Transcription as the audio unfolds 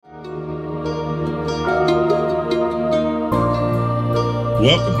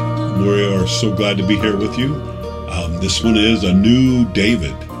Welcome. We are so glad to be here with you. This one is a new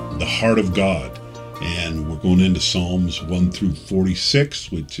David, the heart of God. And we're going into Psalms 1 through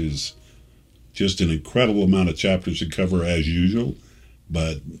 46, which is just an incredible amount of chapters to cover as usual.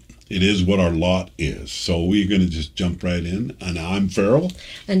 But it is what our lot is. So we're going to just jump right in. And I'm Farrell.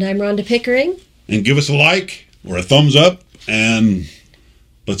 And I'm Rhonda Pickering. And give us a like or a thumbs up and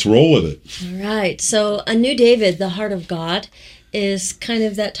let's roll with it. All right. So a new David, the heart of God, is kind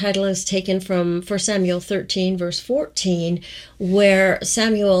of, that title is taken from 1 Samuel 13, verse 14, where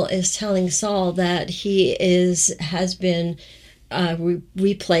Samuel is telling Saul that he has been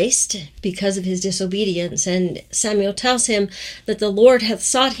replaced because of his disobedience. And Samuel tells him that the Lord hath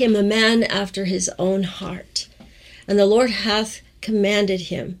sought him a man after his own heart. And the Lord hath commanded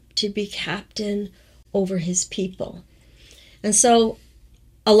him to be captain over his people. And so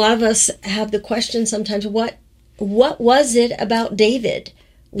a lot of us have the question sometimes, what was it about David?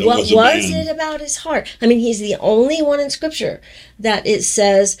 What was it about his heart? I mean, he's the only one in Scripture that it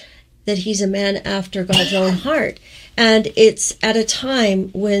says that he's a man after God's own heart. And it's at a time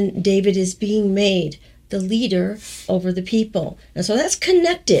when David is being made the leader over the people. And so that's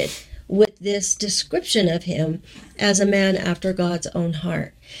connected with this description of him as a man after God's own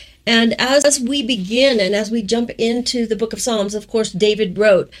heart. And as we begin and as we jump into the book of Psalms, of course, David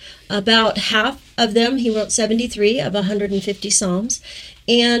wrote about half of them. He wrote 73 of 150 Psalms.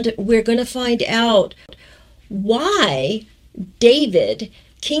 And we're going to find out why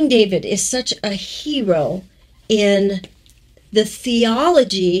King David, is such a hero in the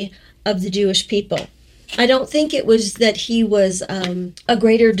theology of the Jewish people. I don't think it was that he was a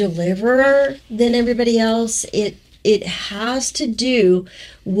greater deliverer than everybody else. It has to do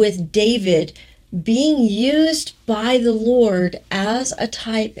with David being used by the Lord as a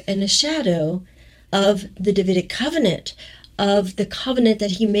type and a shadow of the Davidic covenant, of the covenant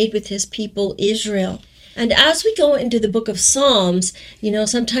that he made with his people Israel. And as we go into the book of Psalms,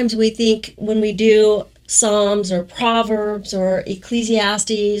 sometimes we think when we do Psalms or Proverbs or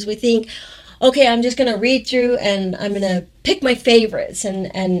Ecclesiastes, we think, okay, I'm just going to read through and I'm going to pick my favorites. And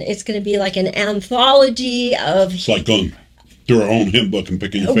it's going to be like an anthology of... It's like going through our own hymn book and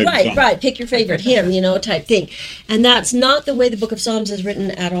picking your favorite song. Right. Pick your favorite hymn, type thing. And that's not the way the book of Psalms is written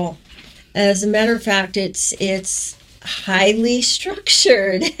at all. As a matter of fact, it's highly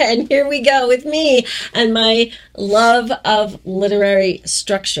structured. And here we go with me and my love of literary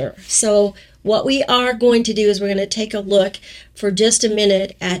structure. So what we are going to do is we're going to take a look for just a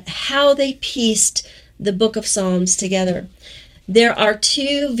minute at how they pieced the book of Psalms together. There are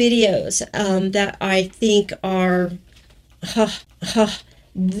two videos that I think are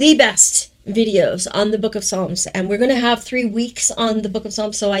the best videos on the book of Psalms. And we're going to have 3 weeks on the book of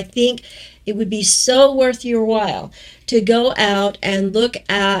Psalms. So I think it would be so worth your while to go out and look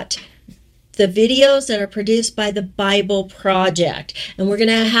at the videos that are produced by the Bible Project. And we're going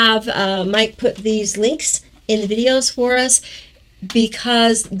to have Mike put these links in the videos for us,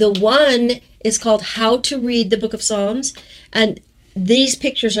 because the one is called How to Read the Book of Psalms. And these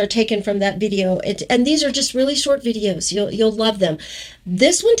pictures are taken from that video. And these are just really short videos. You'll love them.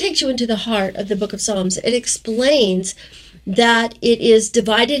 This one takes you into the heart of the book of Psalms. It explains that it is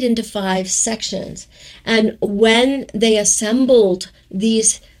divided into 5 sections. And when they assembled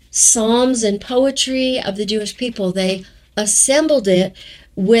these Psalms and poetry of the Jewish people, they assembled it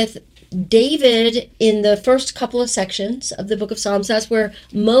with David in the first couple of sections of the book of Psalms. That's where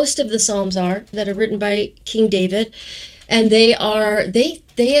most of the Psalms are that are written by King David. And they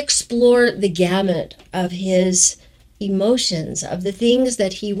explore the gamut of his emotions, of the things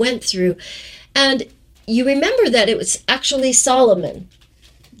that he went through. And you remember that it was actually Solomon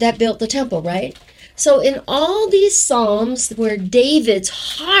that built the temple, right? So in all these Psalms where David's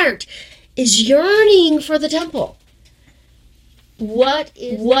heart is yearning for the temple, what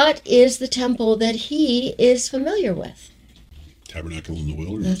is the temple that he is familiar with? Tabernacle in the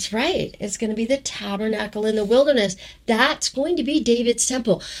wilderness. That's right. It's going to be the tabernacle in the wilderness. That's going to be David's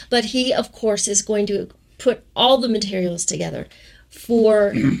temple. But he, of course, is going to put all the materials together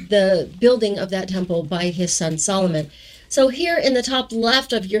for the building of that temple by his son Solomon. So here in the top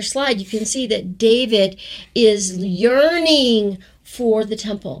left of your slide, you can see that David is yearning for the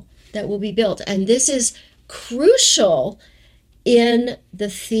temple that will be built. And this is crucial in the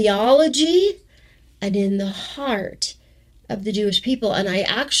theology and in the heart of the Jewish people. And I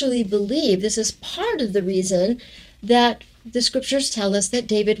actually believe this is part of the reason that the scriptures tell us that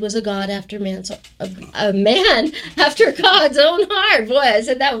David was a man after God's own heart. Boy, I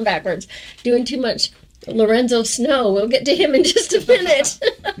said that one backwards. Doing too much Lorenzo Snow. We'll get to him in just a minute.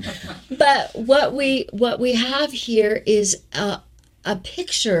 But what we have here is a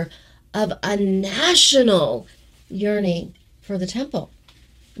picture of a national yearning for the temple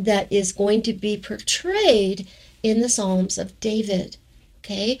that is going to be portrayed in the Psalms of David.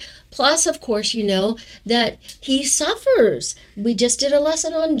 Okay. Plus, of course, you know that he suffers. We just did a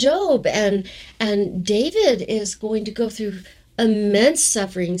lesson on Job, and David is going to go through immense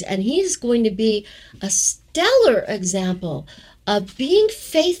sufferings, and he's going to be a stellar example of being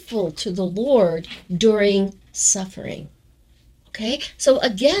faithful to the Lord during suffering. Okay. So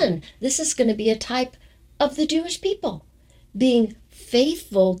again, this is going to be a type of the Jewish people being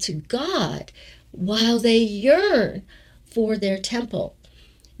faithful to God while they yearn for their temple.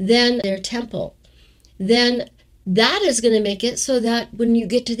 Then that is going to make it so that when you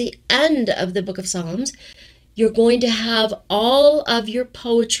get to the end of the book of Psalms, you're going to have all of your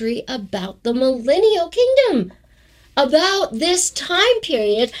poetry about the millennial kingdom, about this time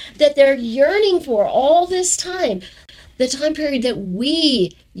period that they're yearning for all this time, the time period that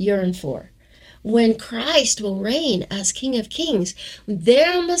we yearn for. When Christ will reign as King of Kings,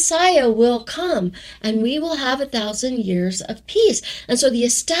 their Messiah will come, and we will have 1,000 years of peace. And so the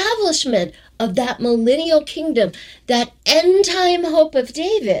establishment of that millennial kingdom, that end time hope of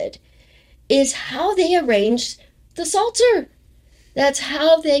David, is how they arranged the Psalter. That's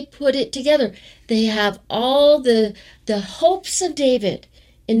how they put it together. They have all the hopes of David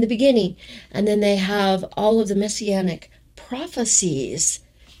in the beginning, and then they have all of the messianic prophecies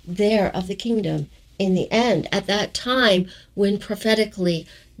there of the kingdom in the end, at that time when prophetically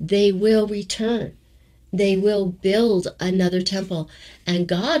they will return. They will build another temple, and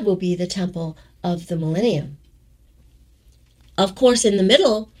God will be the temple of the millennium. Of course, in the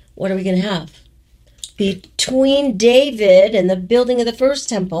middle, what are we going to have? Between David and the building of the first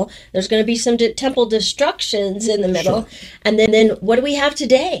temple, there's going to be some temple destructions in the middle. Sure. And then what do we have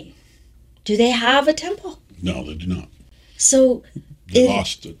today? Do they have a temple? No, they do not. So they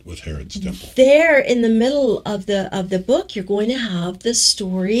lost it with Herod's temple. There in the middle of the book, you're going to have the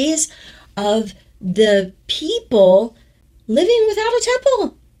stories of the people living without a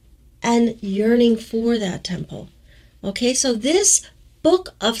temple and yearning for that temple. Okay, so this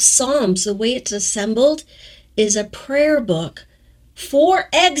book of Psalms, the way it's assembled, is a prayer book for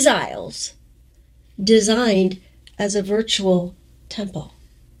exiles designed as a virtual temple.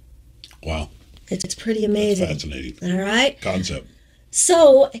 Wow. It's pretty amazing. That's fascinating. All right. Concept.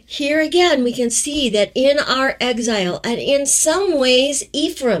 So here again, we can see that in our exile, and in some ways,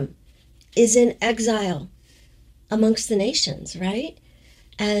 Ephraim is in exile amongst the nations, right?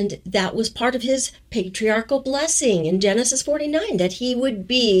 And that was part of his patriarchal blessing in Genesis 49, that he would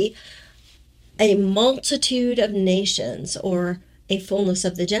be a multitude of nations, or a fullness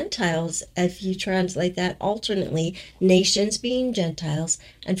of the Gentiles, if you translate that alternately, nations being Gentiles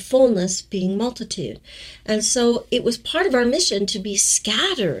and fullness being multitude. And so it was part of our mission to be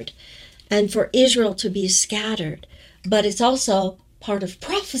scattered and for Israel to be scattered. But it's also part of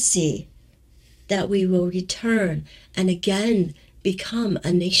prophecy that we will return and again become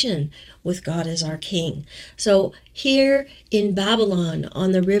a nation with God as our king. So here in Babylon,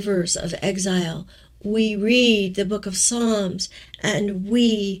 on the rivers of exile, we read the book of Psalms and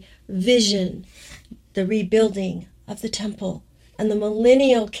we vision the rebuilding of the temple and the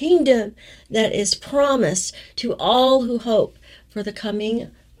millennial kingdom that is promised to all who hope for the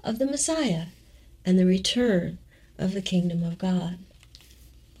coming of the Messiah and the return of the kingdom of God.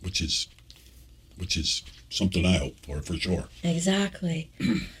 Which is something I hope for sure. Exactly.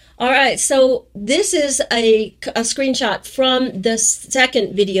 All right, so this is a screenshot from the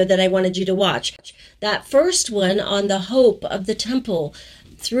second video that I wanted you to watch. That first one on the hope of the temple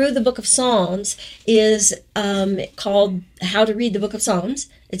through the book of Psalms is called How to Read the Book of Psalms.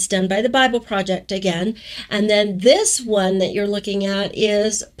 It's done by the Bible Project again. And then this one that you're looking at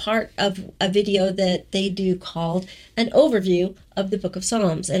is part of a video that they do called An Overview of the Book of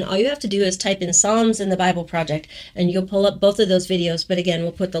Psalms. And all you have to do is type in Psalms in the Bible Project and you'll pull up both of those videos. But again,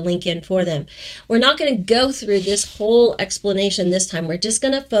 we'll put the link in for them. We're not going to go through this whole explanation this time. We're just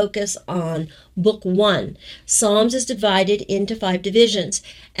going to focus on Book 1. Psalms is divided into 5 divisions,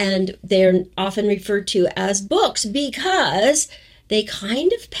 and they're often referred to as books because they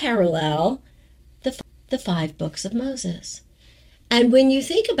kind of parallel the 5 books of Moses. And when you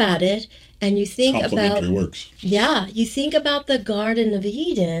think about it, and you think about works. Yeah, you think about the Garden of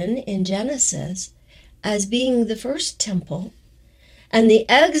Eden in Genesis as being the first temple, and the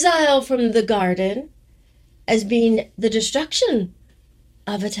exile from the garden as being the destruction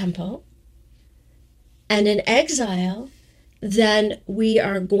of a temple, and in exile then we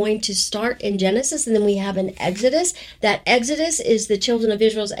are going to start in Genesis, and then we have an Exodus. That Exodus is the children of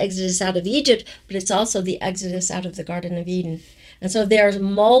Israel's exodus out of Egypt, but it's also the exodus out of the Garden of Eden. And so there's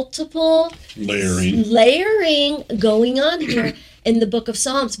multiple layering going on here in the book of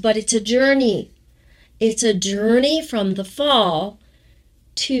Psalms, but it's a journey. It's a journey from the fall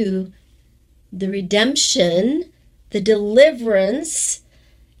to the redemption, the deliverance,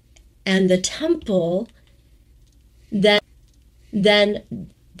 and the temple. Then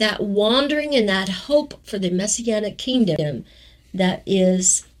that wandering and that hope for the Messianic kingdom that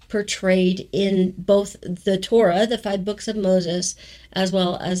is portrayed in both the Torah, the 5 books of Moses, as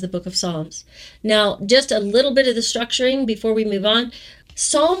well as the book of Psalms. Now, just a little bit of the structuring before we move on.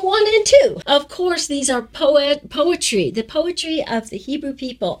 Psalm 1 and 2. Of course, these are poetry, the poetry of the Hebrew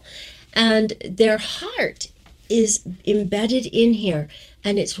people. And their heart is embedded in here,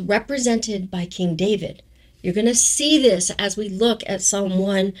 and it's represented by King David. You're going to see this as we look at Psalm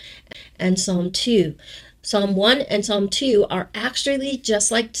 1 and Psalm 2. Psalm 1 and Psalm 2 are actually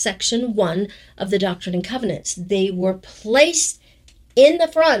just like section 1 of the Doctrine and Covenants. They were placed in the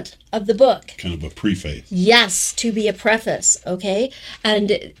front of the book. Kind of a preface. Yes, to be a preface, okay?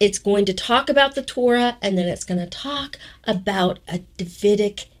 And it's going to talk about the Torah, and then it's going to talk about a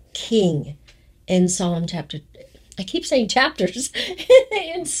Davidic king in Psalm chapter. I keep saying chapters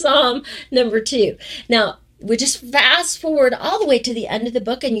in Psalm number 2. Now, we just fast forward all the way to the end of the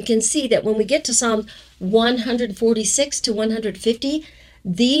book, and you can see that when we get to Psalm 146 to 150,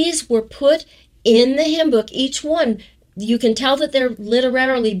 these were put in the hymn book. Each one, you can tell that they're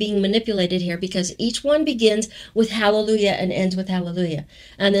literally being manipulated here because each one begins with hallelujah and ends with hallelujah.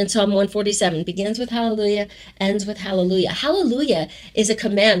 And then Psalm 147 begins with hallelujah, ends with hallelujah. Hallelujah is a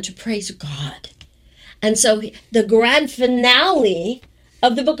command to praise God. And so the grand finale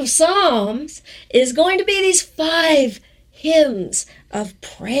of the book of Psalms is going to be these 5 hymns of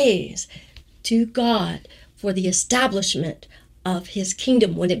praise to God for the establishment of his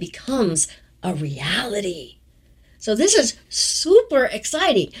kingdom when it becomes a reality. So this is super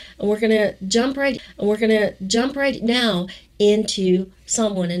exciting, and we're going to jump right now into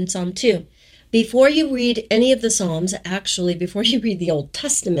Psalm 1 and Psalm 2. Before you read any of the Psalms, actually before you read the Old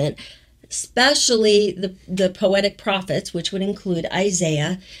Testament, especially the poetic prophets, which would include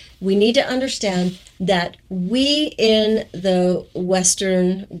Isaiah, we need to understand that we in the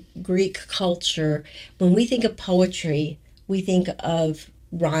Western Greek culture, when we think of poetry, we think of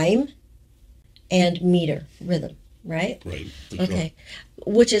rhyme and meter, rhythm, right? Right. Okay.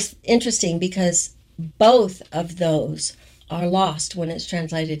 Which is interesting because both of those are lost when it's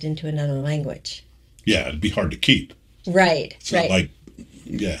translated into another language. Yeah, it'd be hard to keep. Right. It's not like,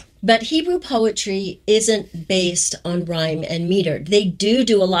 yeah. But Hebrew poetry isn't based on rhyme and meter. They do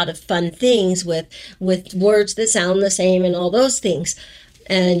a lot of fun things with words that sound the same and all those things.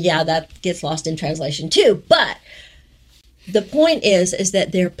 And yeah, that gets lost in translation too. But the point is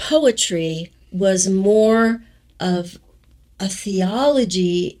that their poetry was more of a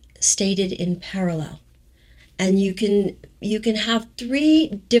theology stated in parallel. And you can have three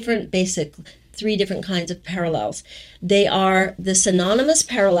different kinds of parallels. They are the synonymous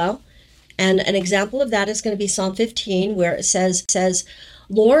parallel, and an example of that is going to be Psalm 15, where it says,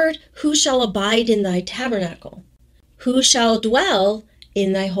 Lord, who shall abide in thy tabernacle? Who shall dwell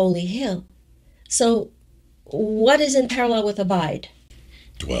in thy holy hill? So what is in parallel with abide?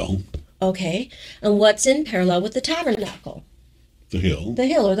 Dwell. Okay. And what's in parallel with the tabernacle? The hill. The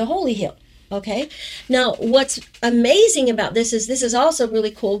hill, or the holy hill. Okay. Now, what's amazing about this is also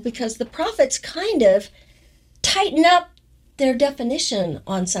really cool because the prophets kind of tighten up their definition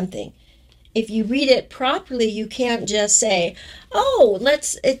on something. If you read it properly, you can't just say, "Oh,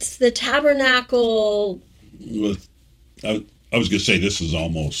 it's the tabernacle." Well, I was going to say this is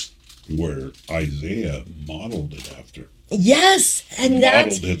almost where Isaiah modeled it after. Yes, and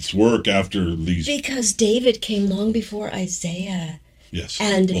that's modeled its work after these. Because David came long before Isaiah. Yes.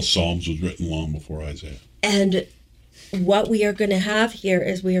 And Psalms was written long before Isaiah. And what we are going to have here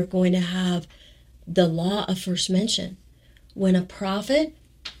is we are going to have the law of first mention. When a prophet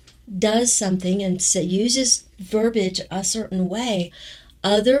does something and uses verbiage a certain way,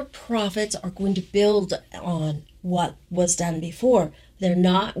 other prophets are going to build on what was done before. They're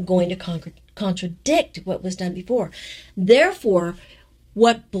not going to contradict what was done before. Therefore,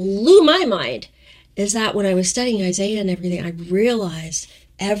 what blew my mind is that when I was studying Isaiah and everything, I realized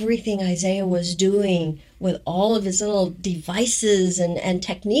everything Isaiah was doing with all of his little devices and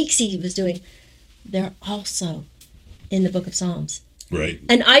techniques he was doing, they're also in the book of Psalms. Right.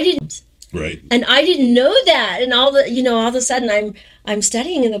 And I didn't. Right. And I didn't know that. And all of a sudden I'm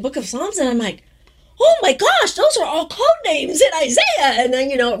studying in the book of Psalms and I'm like, oh my gosh, those are all code names in Isaiah. And then,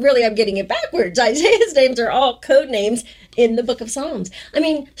 really I'm getting it backwards. Isaiah's names are all code names in the book of Psalms. I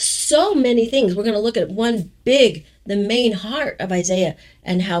mean, so many things. We're going to look at the main heart of Isaiah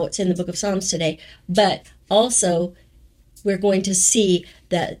and how it's in the book of Psalms today. But also, we're going to see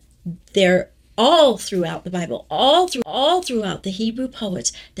that they're all throughout the Bible, all throughout the Hebrew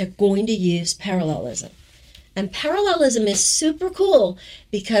poets, they're going to use parallelism. And parallelism is super cool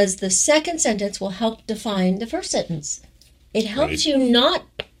because the second sentence will help define the first sentence. It helps you not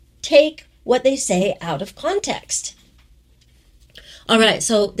take what they say out of context. All right,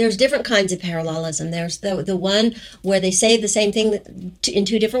 so there's different kinds of parallelism. There's the one where they say the same thing in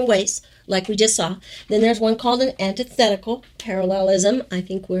two different ways, like we just saw. Then there's one called an antithetical parallelism. I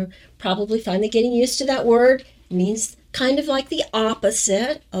think we're probably finally getting used to that word. It means kind of like the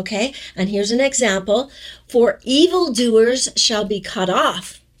opposite, okay? And here's an example. For evildoers shall be cut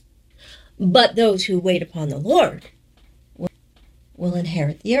off, but those who wait upon the Lord will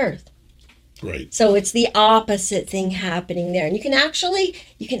inherit the earth. Right. So it's the opposite thing happening there. And you can actually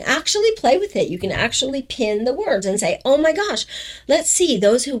play with it. You can actually pin the words and say, oh my gosh, let's see,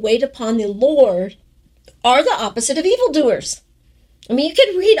 those who wait upon the Lord are the opposite of evildoers. I mean, you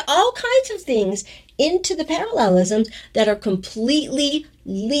could read all kinds of things into the parallelisms that are completely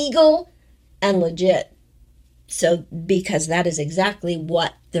legal and legit. So, because that is exactly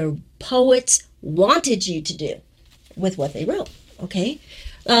what the poets wanted you to do with what they wrote, okay?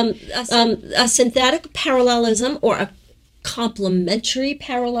 A synthetic parallelism or a complementary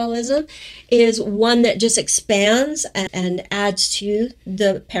parallelism is one that just expands and adds to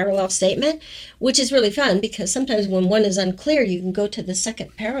the parallel statement, which is really fun because sometimes when one is unclear, you can go to the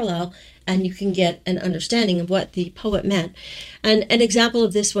second parallel and you can get an understanding of what the poet meant. And an example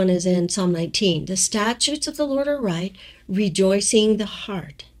of this one is in Psalm 19. The statutes of the Lord are right, rejoicing the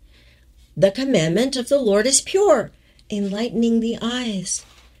heart. The commandment of the Lord is pure, enlightening the eyes.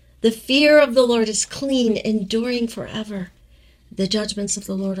 The fear of the Lord is clean, enduring forever. The judgments of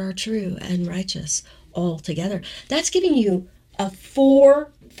the Lord are true and righteous altogether. That's giving you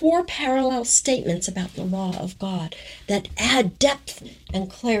four parallel statements about the law of God that add depth and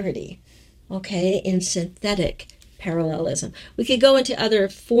clarity, okay, in synthetic parallelism. We could go into other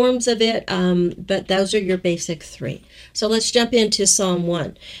forms of it, but those are your basic three. So let's jump into Psalm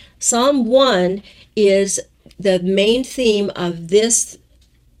 1. Psalm 1 is the main theme of this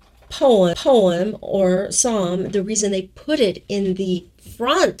poem or psalm. The reason they put it in the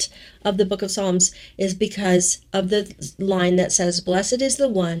front of the book of Psalms is because of the line that says, blessed is the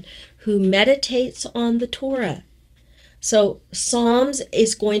one who meditates on the Torah. So Psalms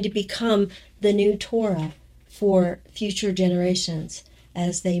is going to become the new Torah for future generations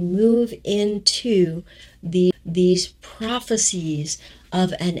as they move into these prophecies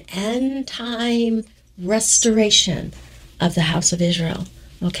of an end time restoration of the house of Israel.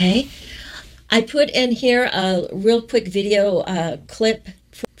 Okay, I put in here a real quick video clip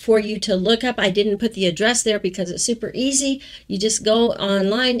for you to look up. I didn't put the address there because it's super easy. You just go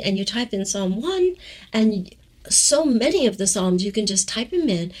online and you type in Psalm 1, and so many of the Psalms, you can just type them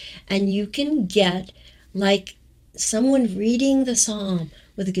in and you can get like someone reading the Psalm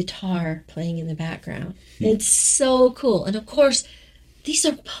with a guitar playing in the background. It's so cool. And of course, these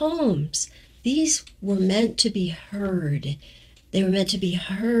are poems. These were meant to be heard. They were meant to be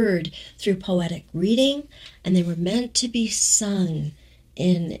heard through poetic reading, and they were meant to be sung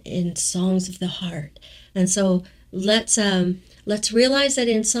in songs of the heart. And so let's realize that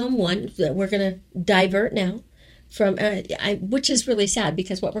in Psalm 1, that we're going to divert now from, which is really sad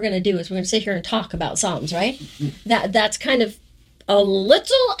because what we're going to do is we're going to sit here and talk about Psalms, right? That's kind of a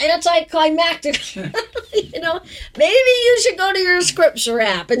little anticlimactic. Maybe you should go to your scripture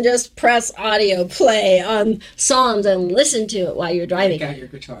app and just press audio play on Psalms and listen to it while you're driving. Take out your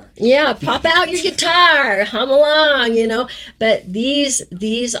guitar. Yeah, pop out your guitar, hum along, But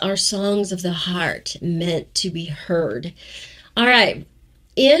these are songs of the heart meant to be heard. All right.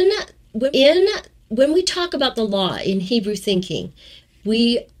 When we talk about the law in Hebrew thinking,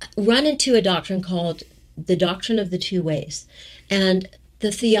 we run into a doctrine called the doctrine of the two ways. And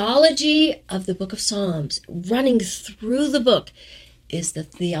the theology of the book of Psalms, running through the book, is the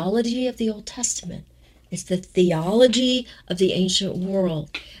theology of the Old Testament. It's the theology of the ancient world.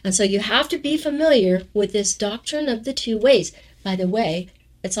 And so you have to be familiar with this doctrine of the two ways. By the way,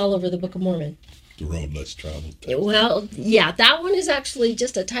 it's all over the Book of Mormon. The road less traveled. Well, yeah, that one is actually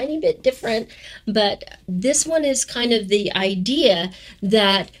just a tiny bit different. But this one is kind of the idea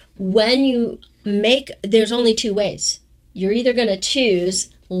that when you there's only two ways. You're either going to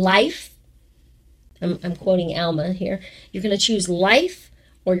choose life. I'm quoting Alma here. You're going to choose life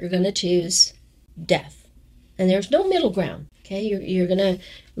or you're going to choose death. And there's no middle ground. Okay, you're going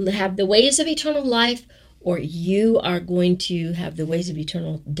to have the ways of eternal life, or you are going to have the ways of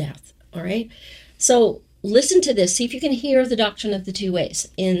eternal death. All right? So listen to this. See if you can hear the doctrine of the two ways.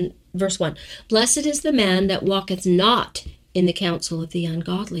 In verse 1, blessed is the man that walketh not in the counsel of the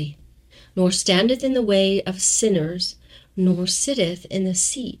ungodly, nor standeth in the way of sinners, nor sitteth in the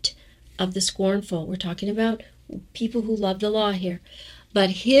seat of the scornful. We're talking about people who love the law here. But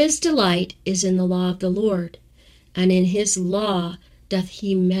his delight is in the law of the Lord, and in his law doth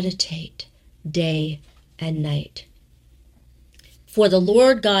he meditate day and night. For the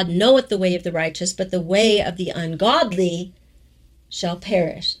Lord God knoweth the way of the righteous, but the way of the ungodly shall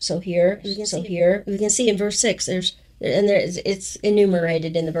perish. So here we can see in verse 6, it's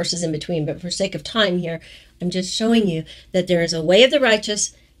enumerated in the verses in between, but for sake of time here, I'm just showing you that there is a way of the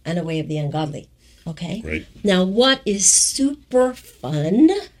righteous and a way of the ungodly. Okay? Right. Now, what is super fun,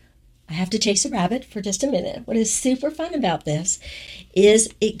 I have to chase a rabbit for just a minute. What is super fun about this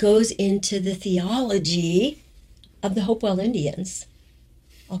is it goes into the theology of the Hopewell Indians.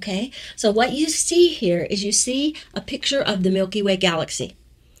 Okay? So what you see here is you see a picture of the Milky Way galaxy.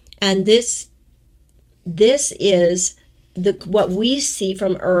 And this is what we see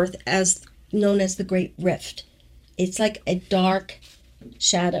from Earth as known as the Great Rift. It's like a dark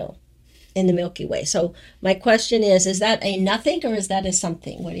shadow in the Milky Way. So my question is that a nothing or is that a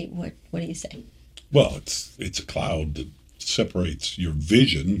something? What do you say? Well, it's a cloud that separates your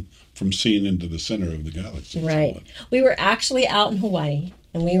vision from seeing into the center of the galaxy. Right. We were actually out in Hawaii,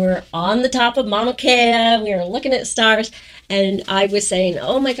 and we were on the top of Mauna Kea. We were looking at stars, and I was saying,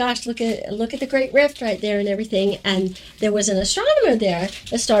 "Oh my gosh, look at the Great Rift right there and everything." And there was an astronomer there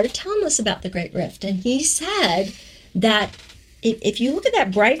that started telling us about the Great Rift, and he said that if you look at that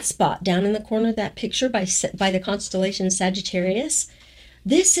bright spot down in the corner of that picture by the constellation Sagittarius,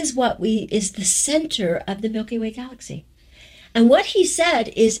 this is what is the center of the Milky Way galaxy. And what he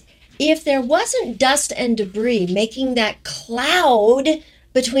said is, if there wasn't dust and debris making that cloud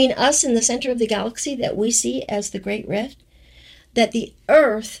between us and the center of the galaxy that we see as the Great Rift, that the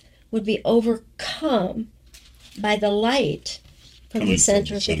Earth would be overcome by the light from the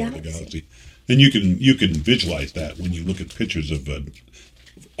center of the galaxy. And you can visualize that when you look at pictures of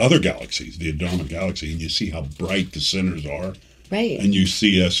other galaxies, the Andromeda Galaxy, and you see how bright the centers are. Right. And you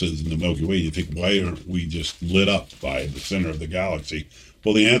see us as in the Milky Way. You think, why aren't we just lit up by the center of the galaxy?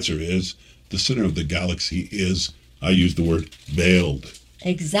 Well, the answer is the center of the galaxy is, I use the word, veiled.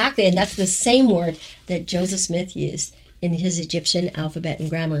 Exactly. And that's the same word that Joseph Smith used in his Egyptian alphabet and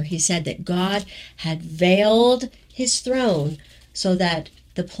grammar. He said that God had veiled his throne so that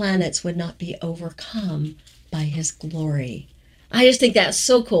the planets would not be overcome by his glory. I just think that's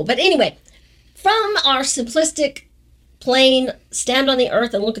so cool. But anyway, from our simplistic, plain, stand on the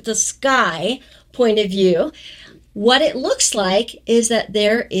earth and look at the sky point of view, what it looks like is that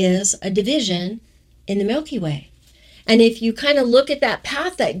there is a division in the Milky Way. And if you kind of look at that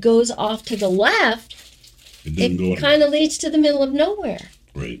path that goes off to the left, it kind of leads to the middle of nowhere.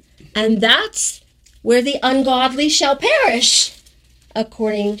 Right. And that's where the ungodly shall perish,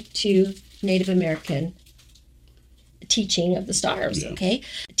 according to Native American teaching of the stars, okay?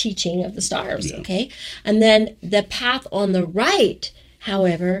 Teaching of the stars, okay? And then the path on the right,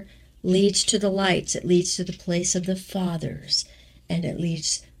 however, leads to the lights. It leads to the place of the fathers. And it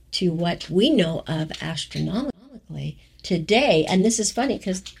leads to what we know of astronomically today. And this is funny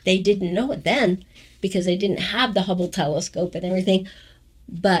because they didn't know it then because they didn't have the Hubble telescope and everything.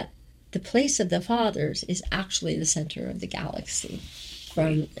 But the place of the fathers is actually the center of the galaxy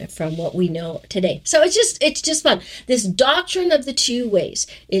from what we know today. So it's just fun. This doctrine of the two ways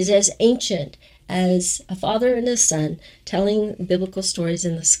is as ancient as a father and a son telling biblical stories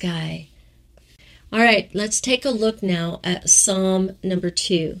in the sky. All right, let's take a look now at Psalm number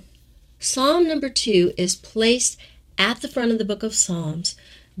 2. Psalm number 2 is placed at the front of the book of Psalms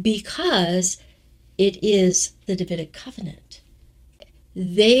because it is the Davidic covenant.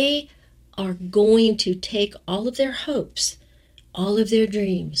 They are going to take all of their hopes, all of their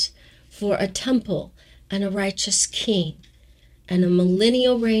dreams for a temple and a righteous king and a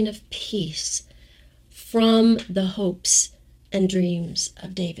millennial reign of peace from the hopes and dreams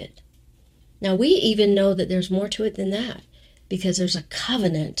of David. Now, we even know that there's more to it than that because there's a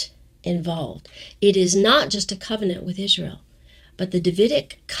covenant involved. It is not just a covenant with Israel, but the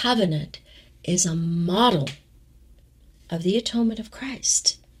Davidic covenant is a model of the atonement of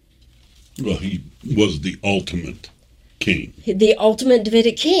Christ. Well, he was the ultimate king. The ultimate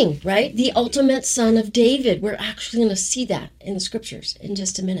Davidic king, right? The ultimate son of David. We're actually going to see that in the scriptures in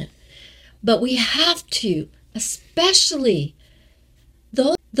just a minute. But we have to, especially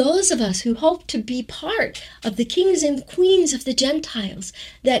those those of us who hope to be part of the kings and queens of the Gentiles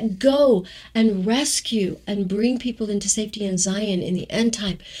that go and rescue and bring people into safety in Zion in the end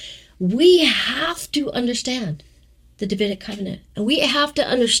time, we have to understand the Davidic covenant. And we have to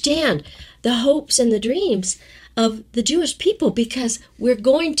understand the hopes and the dreams of the Jewish people, because we're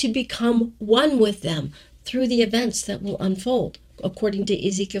going to become one with them through the events that will unfold, according to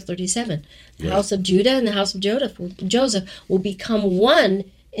Ezekiel 37. The house of Judah and the house of Joseph will become one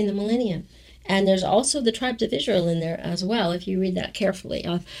in the millennium. And there's also the tribes of Israel in there as well, if you read that carefully.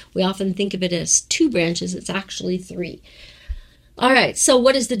 We often think of it as 2 branches. It's actually 3. All right, so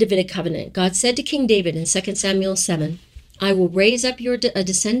what is the Davidic covenant? God said to King David in 2 Samuel 7, I will raise up a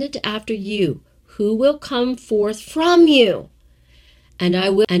descendant after you, who will come forth from you, and I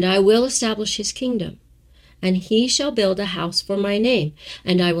will establish his kingdom. And he shall build a house for my name,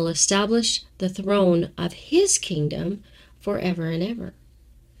 and I will establish the throne of his kingdom forever and ever.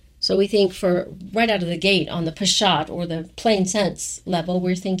 So we think for right out of the gate on the Peshat or the plain sense level,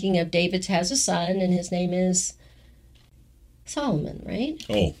 we're thinking of David has a son and his name is Solomon, right?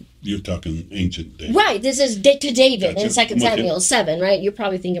 Oh, you're talking ancient David. Right, this is to David Gotcha. in 2 Samuel 7, right? You're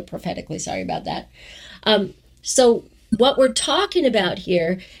probably thinking prophetically, sorry about that. So what we're talking about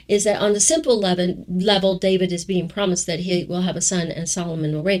here is that on the simple level, David is being promised that he will have a son and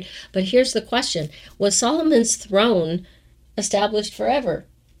Solomon will reign. But here's the question. Was Solomon's throne established forever?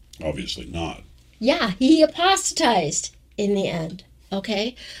 Obviously not. Yeah, he apostatized in the end,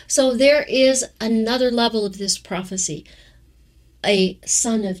 okay? So there is another level of this prophecy. A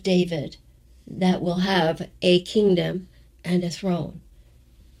son of David that will have a kingdom and a throne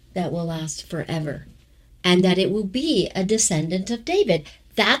that will last forever, and that it will be a descendant of David.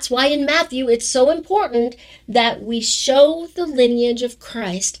 That's why in Matthew it's so important that we show the lineage of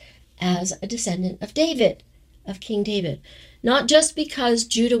Christ as a descendant of David, of King David. Not just because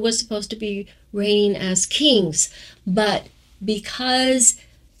Judah was supposed to be reigning as kings, but because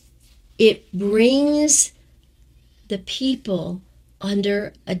it brings the people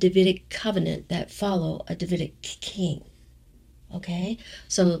under a Davidic covenant that follow a Davidic king. Okay?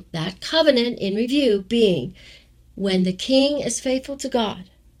 So that covenant in review being when the king is faithful to God,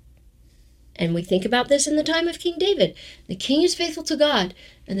 and we think about this in the time of King David, the king is faithful to God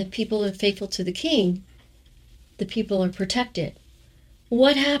and the people are faithful to the king, the people are protected.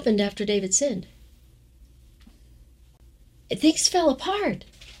 What happened after David sinned? Things fell apart.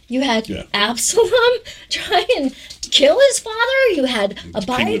 You had Absalom try and kill his father. You had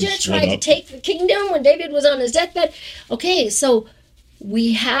Abijah try to take the kingdom when David was on his deathbed. Okay, so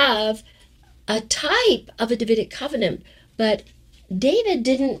we have a type of a Davidic covenant, but David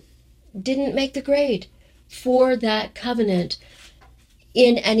didn't make the grade for that covenant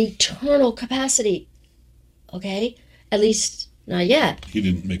in an eternal capacity. Okay? At least not yet. He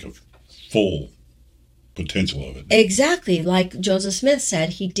didn't make a full potential of it. Exactly. Like Joseph Smith said,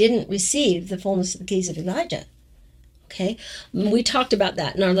 he didn't receive the fullness of the keys of Elijah. Okay? We talked about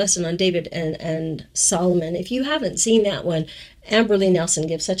that in our lesson on David and Solomon. If you haven't seen that one, Amberly Nelson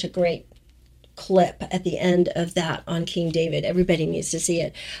gives such a great clip at the end of that on King David. Everybody needs to see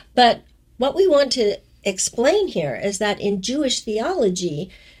it. But what we want to explain here is that in Jewish theology,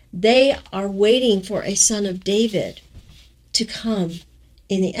 they are waiting for a son of David to come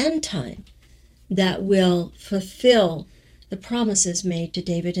in the end time that will fulfill the promises made to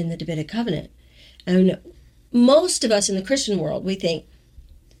David in the Davidic covenant. And most of us in the Christian world, we think,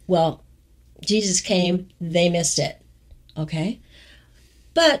 well, Jesus came, they missed it. Okay?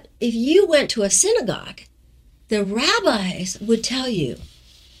 But if you went to a synagogue, the rabbis would tell you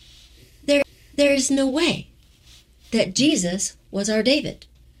there is no way that Jesus was our David,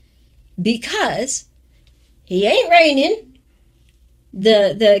 because he ain't reigning.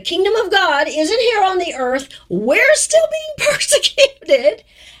 The kingdom of God isn't here on the earth. We're still being persecuted,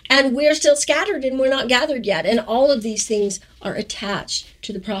 and we're still scattered, and we're not gathered yet. And all of these things are attached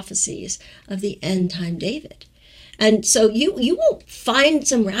to the prophecies of the end time David. And so you won't find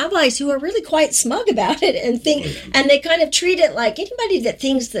some rabbis who are really quite smug about it and think, and they kind of treat it like anybody that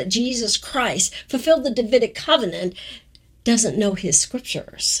thinks that Jesus Christ fulfilled the Davidic covenant doesn't know his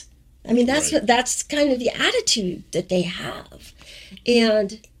scriptures. I mean, that's kind of the attitude that they have.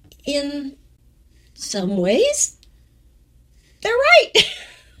 And in some ways, they're right.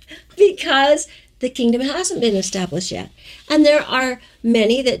 Because the kingdom hasn't been established yet. And there are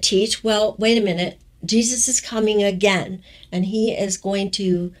many that teach, well, wait a minute, Jesus is coming again, and he is going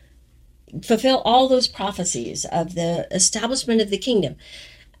to fulfill all those prophecies of the establishment of the kingdom.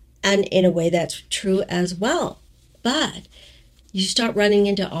 And in a way, that's true as well. But you start running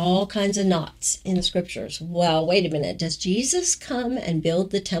into all kinds of knots in the scriptures. Well, wait a minute. Does Jesus come and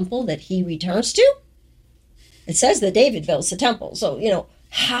build the temple that he returns to? It says that David builds the temple. So,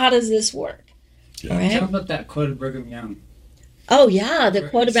 how does this work? Yeah. All right. How about that quote of Brigham Young? Oh, yeah, the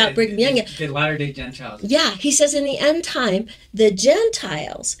quote about Brigham Young. The Latter-day Gentiles. Yeah, he says in the end time, the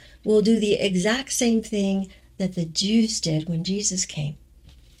Gentiles will do the exact same thing that the Jews did when Jesus came.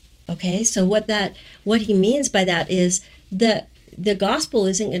 Okay, so what he means by that is that the gospel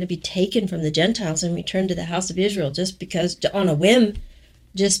isn't going to be taken from the Gentiles and returned to the house of Israel just because, on a whim,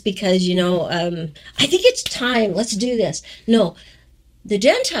 just because, I think it's time, let's do this. No, the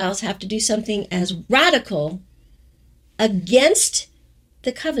Gentiles have to do something as radical against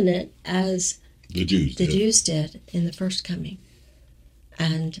the covenant as the Jews did in the first coming.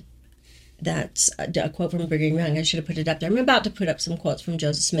 And that's a quote from Brigham Young. I should have put it up there. I'm about to put up some quotes from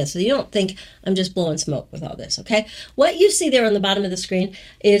Joseph Smith, so you don't think I'm just blowing smoke with all this, okay? What you see there on the bottom of the screen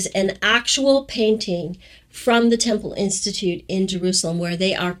is an actual painting from the Temple Institute in Jerusalem, where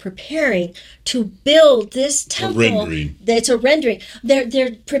they are preparing to build this temple. A rendering. It's a rendering.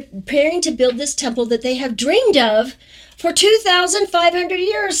 They're preparing to build this temple that they have dreamed of for 2,500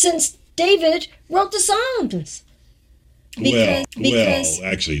 years since David wrote the Psalms. Because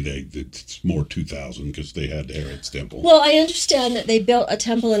actually, it's more 2,000 because they had Herod's temple. Well, I understand that they built a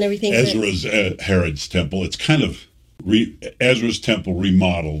temple and everything. Ezra's Herod's temple. It's kind of Ezra's temple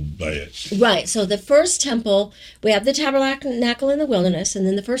remodeled by it. Right. So the first temple, we have the tabernacle in the wilderness, and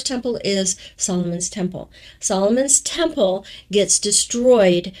then the first temple is Solomon's temple. Solomon's temple gets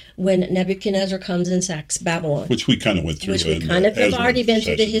destroyed when Nebuchadnezzar comes and sacks Babylon. Which we kind of went through. Which we kind of have already been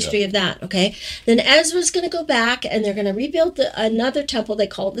through the history of that, okay? Then Ezra's going to go back, and they're going to rebuild another temple they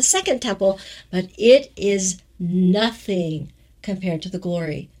call the second temple, but it is nothing compared to the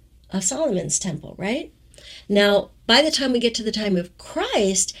glory of Solomon's temple, right? Now, by the time we get to the time of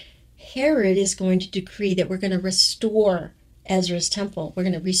Christ, Herod is going to decree that we're going to restore Ezra's temple. We're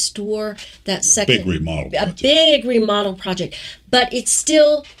going to restore that second... big remodel project. But it's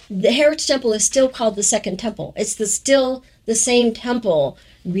still... The Herod's temple is still called the second temple. It's still the same temple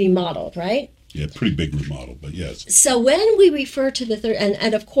remodeled, right? Yeah, pretty big remodel, but yes. So when we refer to the third...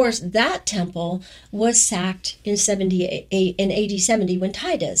 And of course, that temple was sacked in AD 70 when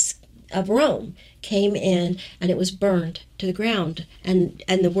Titus of Rome came in, and it was burned to the ground. And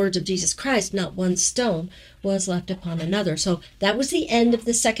the words of Jesus Christ, not one stone was left upon another. So that was the end of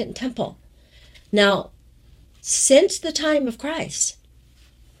the second temple. Now, since the time of Christ,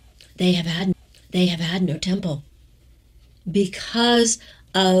 they have had no temple because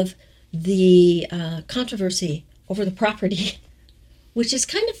of the controversy over the property, which is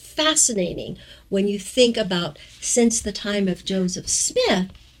kind of fascinating when you think about since the time of Joseph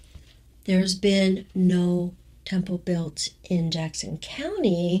Smith, there's been no temple built in Jackson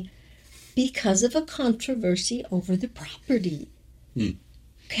County because of a controversy over the property.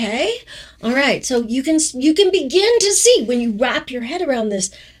 Okay? All right. So you can begin to see when you wrap your head around this,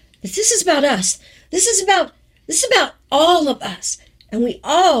 that this is about us. This is about all of us. And we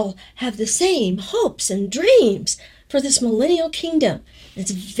all have the same hopes and dreams for this millennial kingdom. It's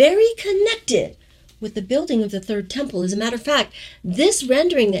very connected with the building of the third temple. As a matter of fact, this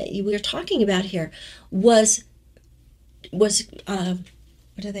rendering that we're talking about here was what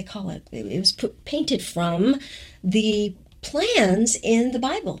do they call it? It was painted from the plans in the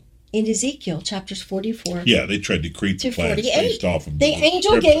Bible, in Ezekiel chapters 44. Yeah, they tried to create the plans based off of the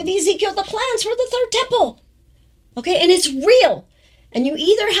angel gave Ezekiel the plans for the third temple. Okay, and it's real. And you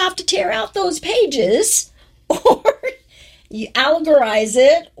either have to tear out those pages, or you allegorize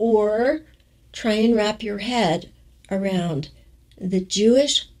it, or try and wrap your head around the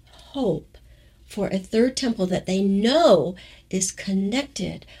Jewish hope for a third temple that they know is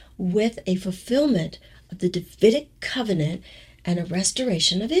connected with a fulfillment of the Davidic covenant and a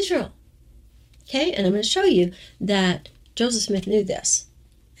restoration of Israel. Okay, and I'm going to show you that Joseph Smith knew this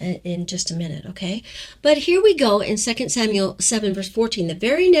in just a minute, okay? But here we go in 2 Samuel 7, verse 14, the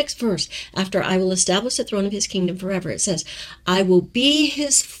very next verse, after I will establish the throne of his kingdom forever, it says, I will be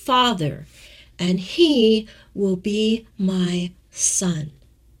his father, and he will be my son.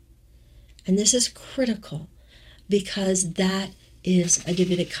 And this is critical because that is a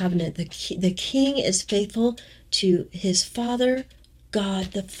Davidic covenant. The king is faithful to his father,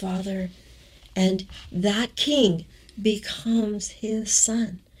 God the Father, and that king becomes his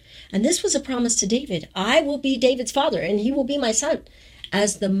son. And this was a promise to David. I will be David's father, and he will be my son,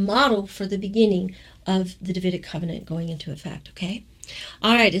 as the model for the beginning of the Davidic covenant going into effect, okay?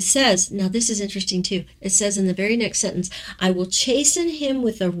 All right, it says, now this is interesting too. It says in the very next sentence, I will chasten him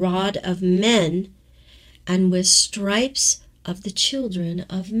with the rod of men and with stripes of the children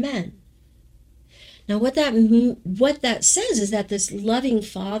of men. Now, what that says is that this loving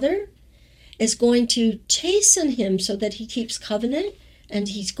Father is going to chasten him so that he keeps covenant, and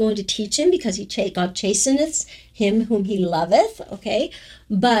he's going to teach him because God chasteneth him whom he loveth, okay?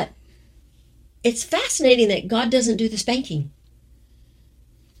 But it's fascinating that God doesn't do the spanking.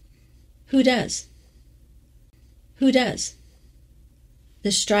 Who does? Who does?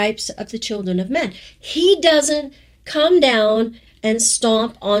 The stripes of the children of men. He doesn't come down and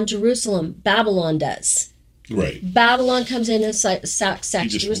stomp on Jerusalem. Babylon does. Right. Babylon comes in and sacks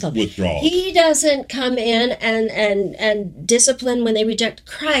Jerusalem. Withdraws. He doesn't come in and discipline when they reject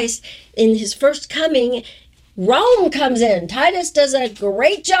Christ. In his first coming, Rome comes in. Titus does a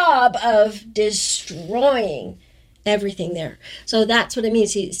great job of destroying everything there. So that's what it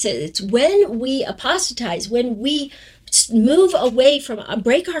means. He said it's when we apostatize, when we move away from,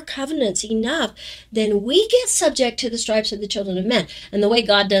 break our covenants enough, then we get subject to the stripes of the children of men. And the way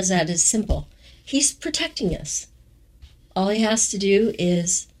God does that is simple. He's protecting us. All he has to do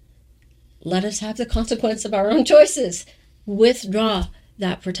is let us have the consequence of our own choices, withdraw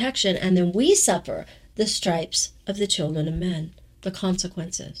that protection, and then we suffer the stripes of the children of men, the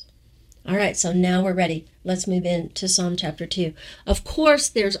consequences. All right, so now we're ready. Let's move into Psalm chapter 2. Of course,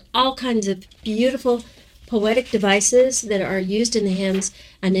 there's all kinds of beautiful poetic devices that are used in the hymns,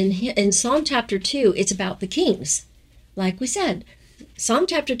 and in Psalm chapter 2, it's about the kings. Like we said, Psalm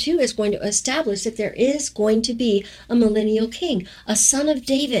chapter 2 is going to establish that there is going to be a millennial king, a son of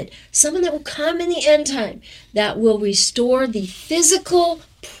David, someone that will come in the end time that will restore the physical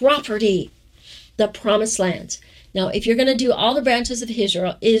property, the promised lands. Now, if you're going to do all the branches of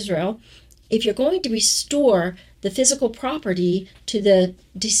Israel, if you're going to restore the physical property to the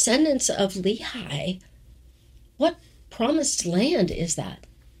descendants of Lehi, what promised land is that?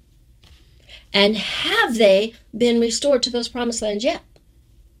 And have they been restored to those promised lands yet?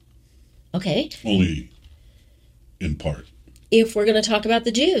 Okay. Only in part. If we're going to talk about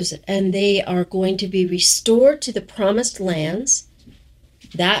the Jews, and they are going to be restored to the promised lands,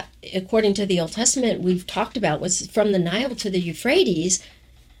 that, according to the Old Testament, we've talked about was from the Nile to the Euphrates.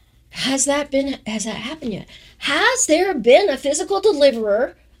 Has that happened yet? Has there been a physical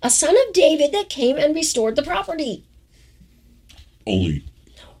deliverer, a son of David, that came and restored the property? Only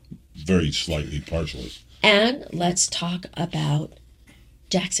very slightly, partially. And let's talk about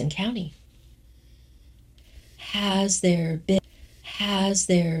Jackson County. Has there been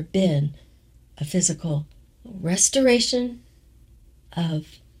a physical restoration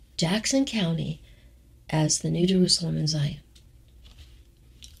of Jackson County as the New Jerusalem in Zion?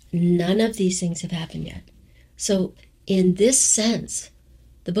 None of these things have happened yet. So in this sense,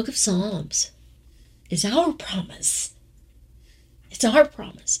 the book of Psalms is our promise. It's our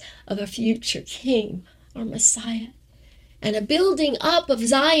promise of a future king, our Messiah, and a building up of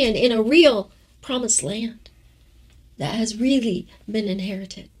Zion in a real promised land that has really been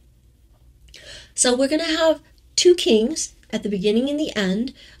inherited. So we're going to have two kings at the beginning and the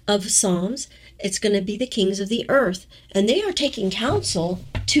end of Psalms. It's going to be the kings of the earth, and they are taking counsel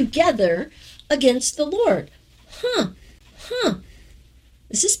together against the Lord.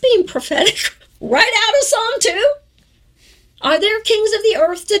 Is this being prophetic right out of Psalm 2? Are there kings of the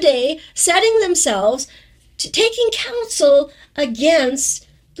earth today setting themselves to taking counsel against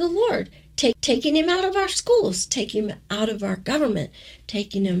the Lord? Taking him out of our schools, taking him out of our government,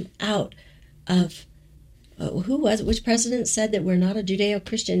 taking him out of, which president said that we're not a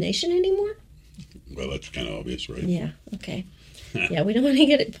Judeo-Christian nation anymore? Well, that's kind of obvious, right? Yeah, okay. Yeah, we don't want to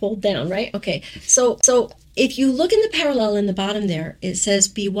get it pulled down, right? Okay, so if you look in the parallel in the bottom there, it says,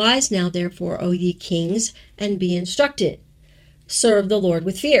 "Be wise now, therefore, O ye kings, and be instructed. Serve the Lord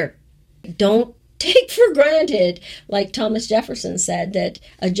with fear." Don't take for granted, like Thomas Jefferson said, that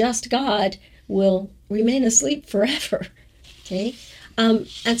a just God will remain asleep forever. Okay? And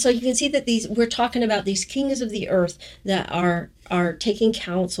so you can see that we're talking about these kings of the earth that are taking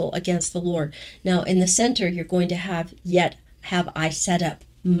counsel against the Lord. Now, in the center, you're going to have I set up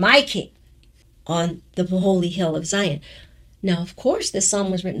my king on the holy hill of Zion. Now, of course, this psalm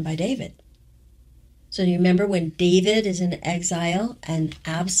was written by David. So you remember when David is in exile and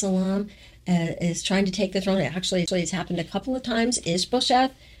Absalom is trying to take the throne? Actually, it's happened a couple of times.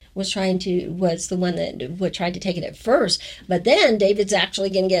 Ishbosheth was the one that tried to take it at first, but then David's actually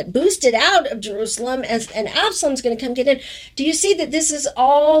going to get boosted out of Jerusalem, and Absalom's going to come get in. Do you see that this is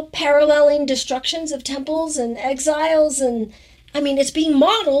all paralleling destructions of temples and exiles? And I mean, it's being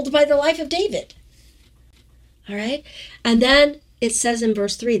modeled by the life of David. All right, and then it says in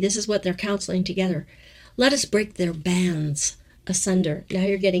verse 3, this is what they're counseling together. "Let us break their bands asunder." Now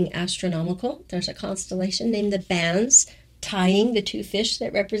you're getting astronomical. There's a constellation named the Bands. tying the two fish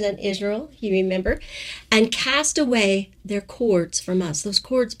that represent Israel, you remember, and cast away their cords from us, those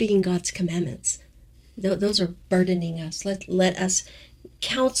cords being God's commandments. Those are burdening us. Let us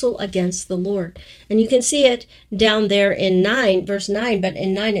counsel against the Lord. And you can see it down there in 9, verse 9, but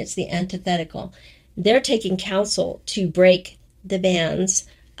in 9 it's the antithetical. They're taking counsel to break the bands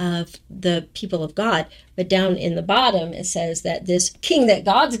of the people of God. But down in the bottom it says that this king that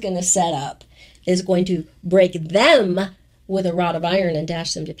God's going to set up is going to break them with a rod of iron and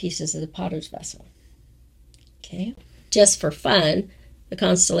dash them to pieces of the potter's vessel. Okay? Just for fun, the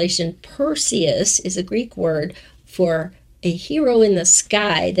constellation Perseus is a Greek word for a hero in the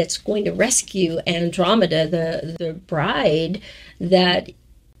sky that's going to rescue Andromeda, the bride, that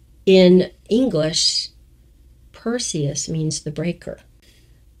in English, Perseus means the breaker.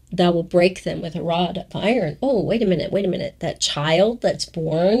 Thou will break them with a rod of iron. Oh, wait a minute. That child that's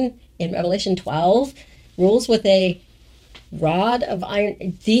born in Revelation 12 rules with a rod of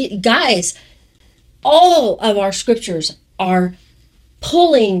iron. Guys, all of our scriptures are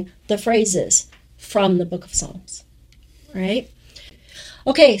pulling the phrases from the book of Psalms, right?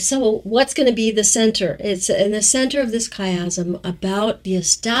 Okay, so what's going to be the center? It's in the center of this chiasm about the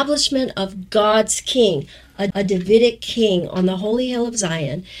establishment of God's king, a Davidic king on the holy hill of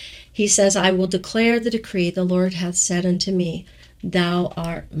Zion. He says, I will declare the decree the Lord hath said unto me, thou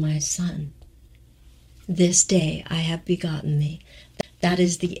art my son. This day I have begotten thee. That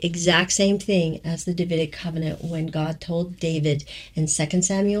is the exact same thing as the Davidic covenant when God told David in 2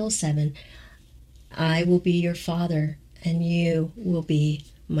 Samuel 7, I will be your father and you will be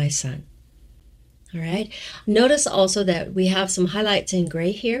my son. All right. Notice also that we have some highlights in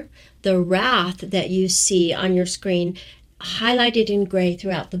gray here. The wrath that you see on your screen highlighted in gray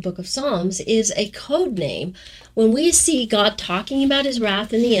throughout the book of Psalms is a code name. When we see God talking about his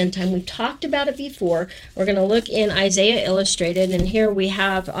wrath in the end time, we've talked about it before. We're going to look in Isaiah Illustrated, and here we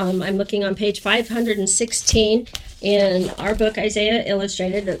have, I'm looking on page 516 in our book, Isaiah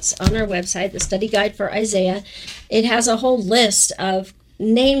Illustrated. That's on our website, the study guide for Isaiah. It has a whole list of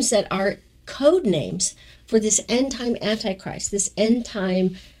names that are code names for this end time Antichrist, this end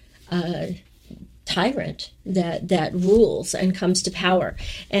time tyrant that rules and comes to power.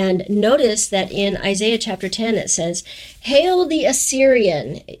 And notice that in Isaiah chapter 10 it says, hail the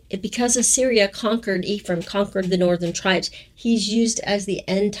Assyrian. Because Assyria conquered Ephraim, conquered the northern tribes, he's used as the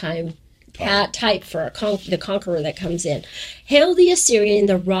end time type for the conqueror that comes in. Hail the Assyrian,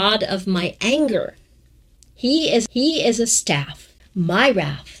 the rod of my anger. He is a staff, my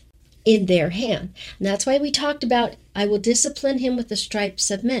wrath, in their hand. And that's why we talked about, I will discipline him with the stripes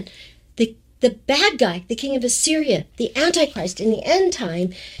of men. The bad guy, the king of Assyria, the Antichrist in the end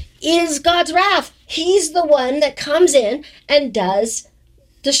time, is God's wrath. He's the one that comes in and does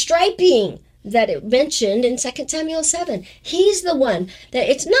the striping that it mentioned in 2 Samuel 7. He's the one that,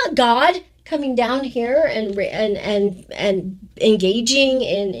 it's not God coming down here and engaging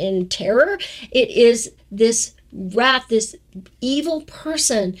in terror. It is this wrath, this evil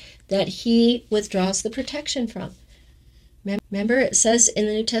person that he withdraws the protection from. Remember, it says in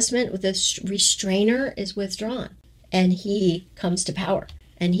the New Testament, with the restrainer is withdrawn, and he comes to power.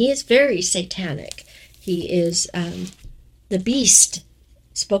 And he is very satanic. He is the beast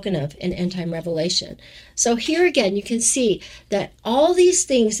spoken of in end time Revelation. So here again, you can see that all these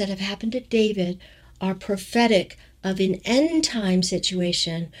things that have happened to David are prophetic of an end time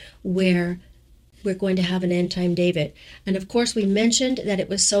situation where we're going to have an end time David. And of course, we mentioned that it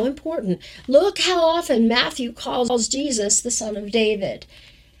was so important. Look how often Matthew calls Jesus the son of David.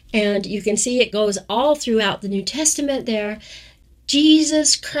 And you can see it goes all throughout the New Testament there.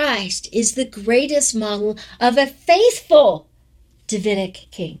 Jesus Christ is the greatest model of a faithful Davidic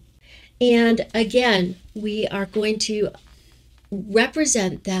king. And again, we are going to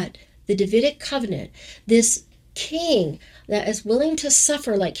represent that the Davidic covenant, this king that is willing to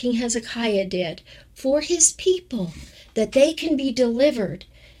suffer like King Hezekiah did for his people, that they can be delivered,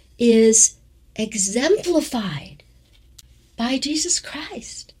 is exemplified by Jesus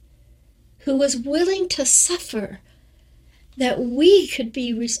Christ, who was willing to suffer that we could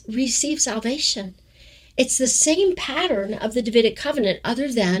be receive salvation. It's the same pattern of the Davidic covenant,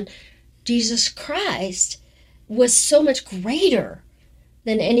 other than Jesus Christ was so much greater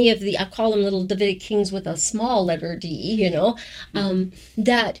than any of the, I call them little Davidic kings with a small letter D,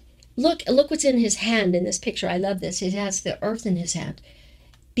 that look what's in his hand in this picture. I love this. It has the earth in his hand.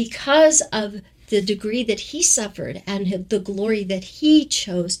 Because of the degree that he suffered and the glory that he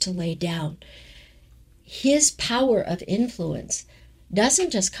chose to lay down, his power of influence doesn't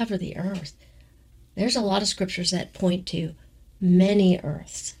just cover the earth. There's a lot of scriptures that point to many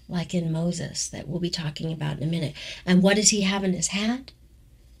earths, like in Moses, that we'll be talking about in a minute. And what does he have in his hand?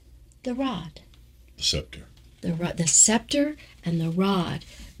 The rod. The scepter. The scepter and the rod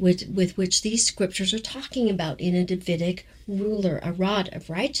with which these scriptures are talking about in a Davidic ruler, a rod of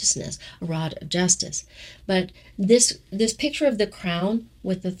righteousness, a rod of justice. But this picture of the crown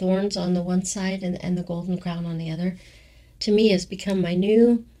with the thorns on the one side and the golden crown on the other, to me has become my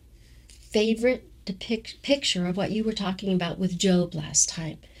new favorite picture of what you were talking about with Job last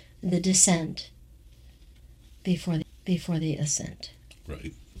time, the descent before the ascent.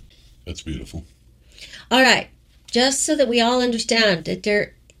 Right. That's beautiful. All right. Just so that we all understand that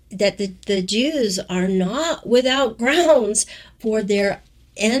the Jews are not without grounds for their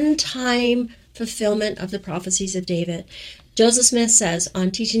end time fulfillment of the prophecies of David. Joseph Smith says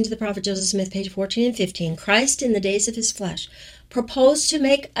on Teaching to the Prophet Joseph Smith, page 14 and 15, Christ in the days of his flesh proposed to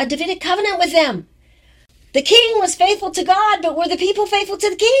make a Davidic covenant with them. The king was faithful to God, but were the people faithful to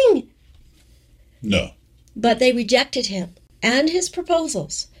the king? No. But they rejected him and his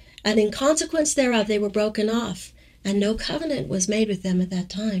proposals, and in consequence thereof they were broken off, and no covenant was made with them at that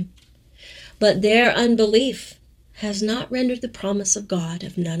time. But their unbelief has not rendered the promise of God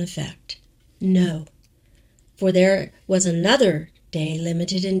of none effect. No. For there was another day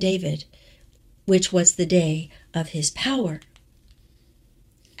limited in David, which was the day of his power.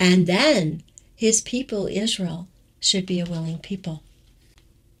 And then his people Israel should be a willing people.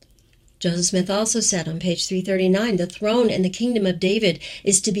 Joseph Smith also said on page 339, the throne and the kingdom of David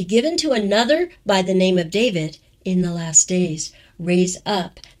is to be given to another by the name of David in the last days, raised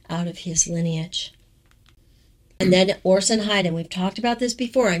up out of his lineage. And then Orson Hyde, and we've talked about this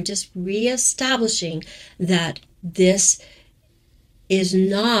before, I'm just reestablishing that this is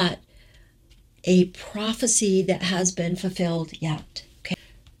not a prophecy that has been fulfilled yet.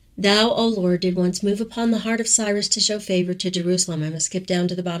 Thou, O Lord, did once move upon the heart of Cyrus to show favor to Jerusalem. I'm going to skip down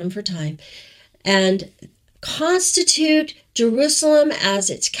to the bottom for time. And constitute Jerusalem as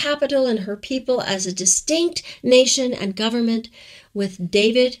its capital and her people as a distinct nation and government, with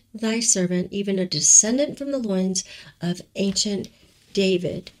David thy servant, even a descendant from the loins of ancient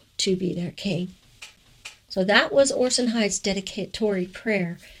David, to be their king. So that was Orson Hyde's dedicatory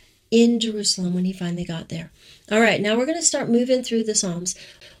prayer in Jerusalem when he finally got there. All right, now we're going to start moving through the Psalms.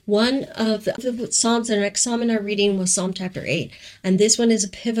 One of the Psalms, the next Psalm in our reading was Psalm chapter 8. And this one is a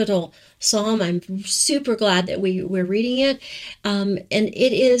pivotal Psalm. I'm super glad that we're reading it. And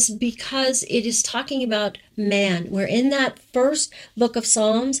it is because it is talking about man. We're in that first book of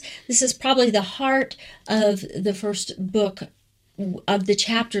Psalms. This is probably the heart of the first book of the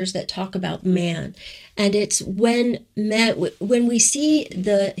chapters that talk about man. And it's when we see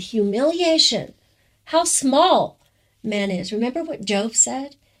the humiliation, how small man is. Remember what Job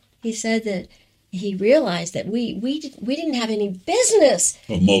said? He said that he realized that we didn't have any business.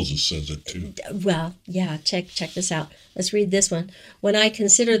 Well, Moses says it too. Well, yeah, check this out. Let's read this one. When I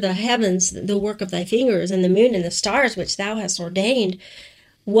consider the heavens, the work of thy fingers, and the moon and the stars which thou hast ordained,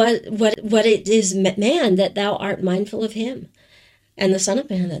 what it is man that thou art mindful of him, and the Son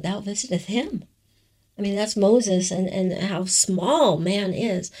of Man that thou visiteth him. I mean, that's Moses and how small man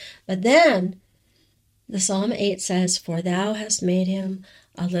is. But then the Psalm 8 says, for thou hast made him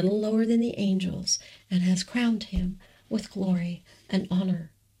a little lower than the angels, and has crowned him with glory and honor.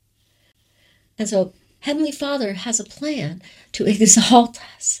 And so Heavenly Father has a plan to exalt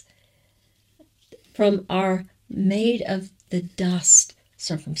us from our made of the dust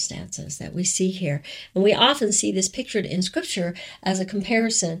circumstances that we see here. And we often see this pictured in Scripture as a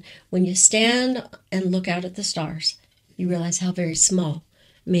comparison. When you stand and look out at the stars, you realize how very small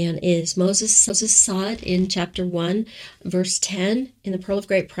man is. Moses saw it in chapter 1, verse 10 in the Pearl of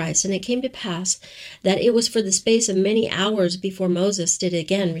Great Price. And it came to pass that it was for the space of many hours before Moses did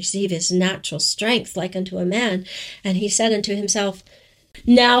again receive his natural strength like unto a man. And he said unto himself,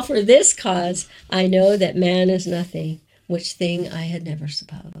 now for this cause I know that man is nothing, which thing I had never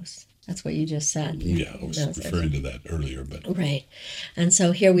supposed. That's what you just said. Yeah, I was referring to that earlier. But right. And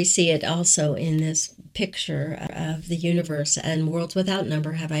so here we see it also in this picture of the universe, and worlds without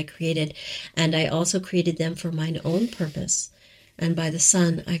number have I created, and I also created them for mine own purpose, and by the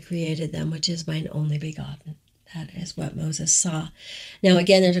Son I created them, which is mine only begotten. That is what Moses saw. Now,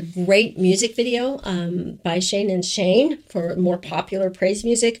 again, there's a great music video by Shane and Shane for more popular praise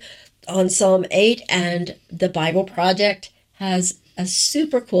music on Psalm 8, and the Bible Project has a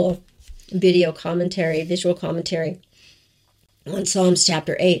super cool visual commentary on Psalms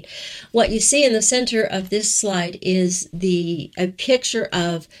chapter 8. What you see in the center of this slide is a picture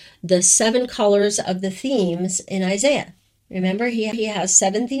of the 7 colors of the themes in Isaiah. Remember, he has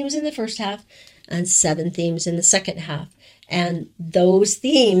 7 themes in the first half and 7 themes in the second half. And those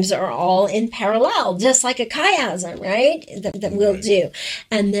themes are all in parallel, just like a chiasm, right? That we'll do.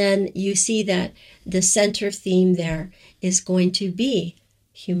 And then you see that the center theme there is going to be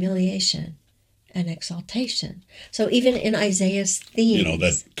humiliation and exaltation. So even in Isaiah's themes,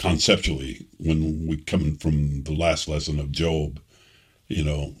 that conceptually, when we come from the last lesson of Job,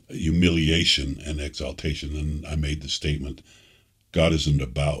 humiliation and exaltation, and I made the statement, God isn't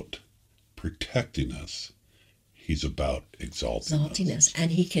about protecting us. He's about exalting us.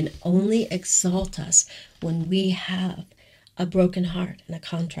 And he can only exalt us when we have a broken heart and a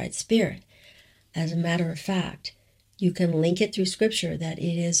contrite spirit. As a matter of fact, you can link it through Scripture that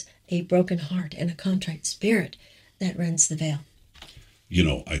it is a broken heart and a contrite spirit that rends the veil.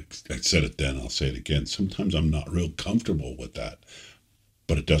 I said it then, I'll say it again. Sometimes I'm not real comfortable with that,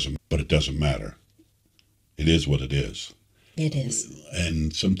 but it doesn't matter. It is what it is. It is.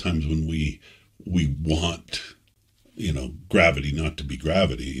 And sometimes when we want, gravity not to be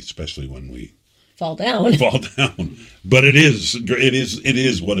gravity, especially when we fall down. But it is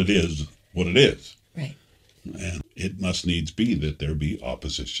what it is. Right. And it must needs be that there be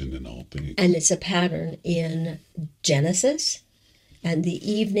opposition in all things. And it's a pattern in Genesis, and the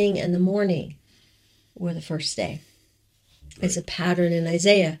evening and the morning were the first day. Right. It's a pattern in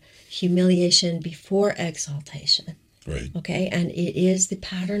Isaiah, humiliation before exaltation. Right. Okay, and it is the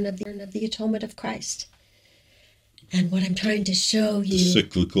pattern of the atonement of Christ. And what I'm trying to show you... the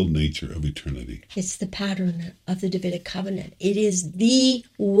cyclical nature of eternity. It's the pattern of the Davidic covenant. It is the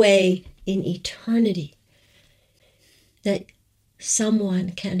way in eternity that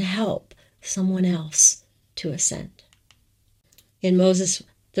someone can help someone else to ascend. In Moses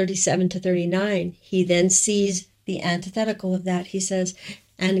 37-39, he then sees the antithetical of that. He says,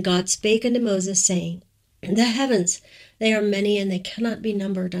 "And God spake unto Moses, saying, The heavens, they are many, and they cannot be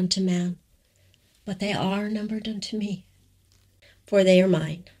numbered unto man. But they are numbered unto me, for they are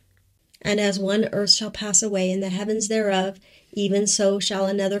mine. And as one earth shall pass away, and the heavens thereof, even so shall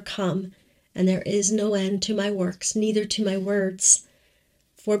another come. And there is no end to my works, neither to my words.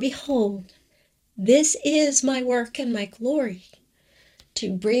 For behold, this is my work and my glory,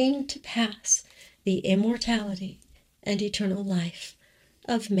 to bring to pass the immortality and eternal life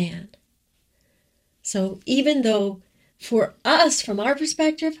of man." So even though for us, from our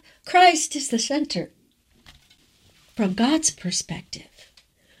perspective, Christ is the center, from God's perspective,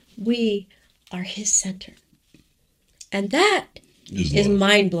 we are his center. And that is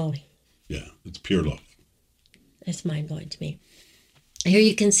mind-blowing. Yeah, it's pure love. It's mind-blowing to me. Here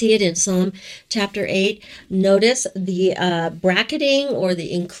you can see it in Psalm chapter 8. Notice the bracketing or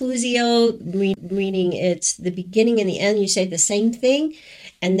the inclusio, meaning it's the beginning and the end. You say the same thing,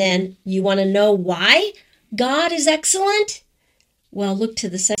 and then you want to know why God is excellent? Well, look to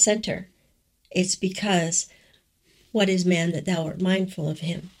the center. It's because, what is man that thou art mindful of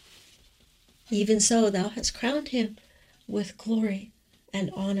him? Even so, thou hast crowned him with glory and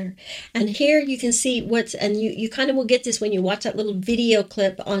honor. And here you can see and you kind of will get this when you watch that little video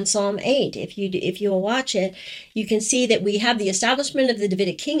clip on Psalm 8. If you will watch it, you can see that we have the establishment of the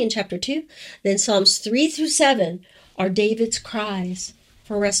Davidic king in chapter 2. Then Psalms 3-7 are David's cries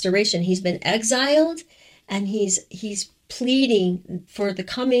for restoration. He's been exiled, and he's pleading for the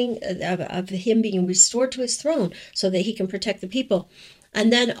coming of him being restored to his throne so that he can protect the people.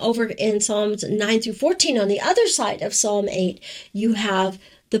 And then over in Psalms 9-14, on the other side of Psalm 8, you have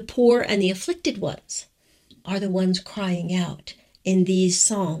the poor and the afflicted ones are the ones crying out in these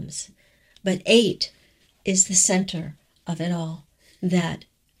Psalms. But 8 is the center of it all, that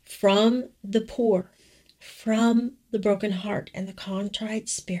from the poor, from the broken heart and the contrite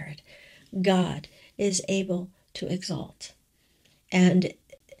spirit, God is able to exalt. And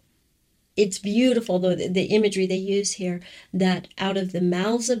it's beautiful, though, the imagery they use here, that out of the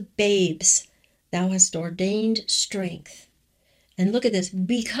mouths of babes thou hast ordained strength. And look at this,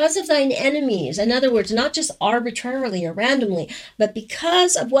 because of thine enemies. In other words, not just arbitrarily or randomly, but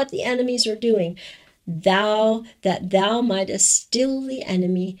because of what the enemies are doing, that thou mightest still the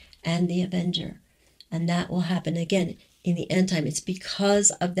enemy and the avenger. And that will happen again in the end time. It's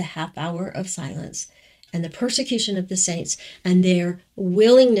because of the half hour of silence and the persecution of the saints and their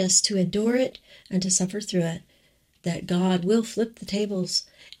willingness to endure it and to suffer through it, that God will flip the tables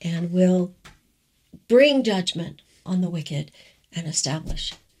and will bring judgment on the wicked and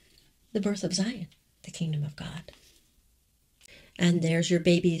establish the birth of Zion, the kingdom of God. And there's your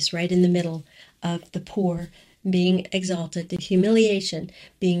babies right in the middle of the poor being exalted, the humiliation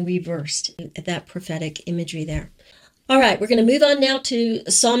being reversed, that prophetic imagery there. All right, we're going to move on now to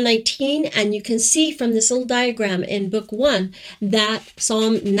Psalm 19, and you can see from this little diagram in Book 1 that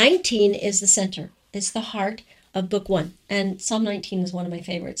Psalm 19 is the center. It's the heart of book 1. And Psalm 19 is one of my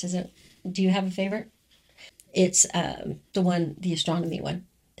favorites. Do you have a favorite? It's the astronomy one.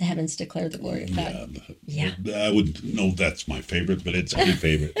 The heavens declare the glory of God. Yeah. I would know that's my favorite, but it's my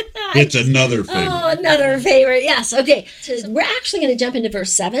favorite. It's another favorite. Oh, another favorite. Yes. Okay. So we're actually going to jump into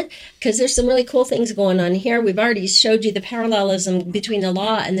verse 7 because there's some really cool things going on here. We've already showed you the parallelism between the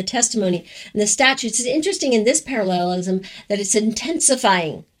law and the testimony and the statutes. It's interesting in this parallelism that it's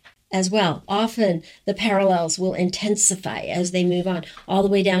intensifying as well. Often the parallels will intensify as they move on, all the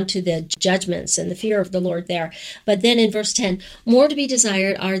way down to the judgments and the fear of the Lord there. But then in verse 10, more to be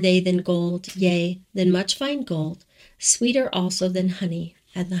desired are they than gold, yea, than much fine gold, sweeter also than honey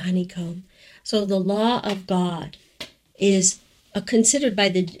and the honeycomb. So the law of God is considered by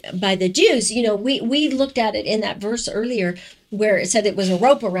the Jews. You know, we looked at it in that verse earlier where it said it was a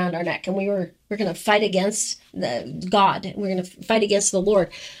rope around our neck and we're going to fight against God. We're going to fight against the Lord.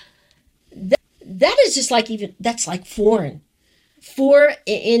 That is just that's like foreign. For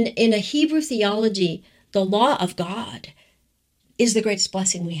in a Hebrew theology, the law of God is the greatest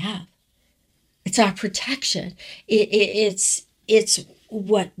blessing we have. It's our protection. It's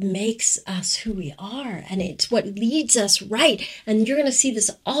what makes us who we are, and it's what leads us right. And you're going to see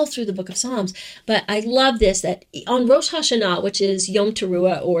this all through the book of Psalms. But I love this, that on Rosh Hashanah, which is Yom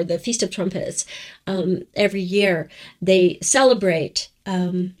Teruah, or the Feast of Trumpets, every year they celebrate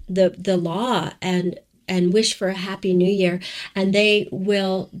the law and wish for a happy new year. And they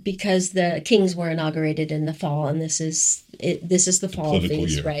will, because the kings were inaugurated in the fall, and this is the fall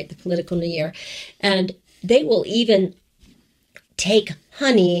feast, right? The political new year. And they will even take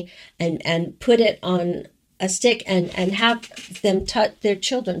honey and put it on a stick and have them their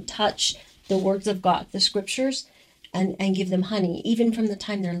children touch the words of God, the scriptures, and give them honey, even from the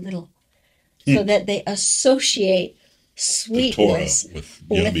time they're little, so that they associate sweetness with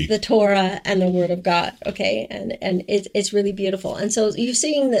the Torah and the Word of God. Okay, and it's really beautiful. And so you're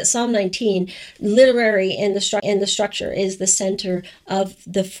seeing that Psalm 19, literary in the structure, is the center of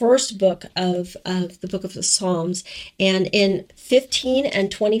the first book of the book of the Psalms. And in 15 and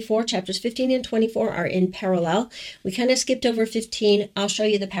 24, chapters 15 and 24 are in parallel. We kind of skipped over 15. I'll show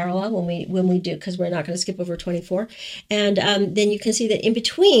you the parallel when we do, because we're not going to skip over 24. And then you can see that in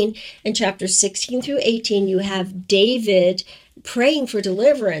between, in chapters 16 through 18, you have David praying for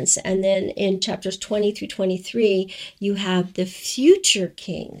deliverance. And then in chapters 20 through 23, you have the future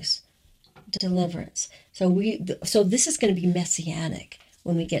king's deliverance. So this is going to be messianic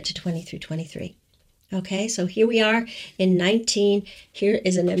when we get to 20 through 23. Okay, so here we are in 19. Here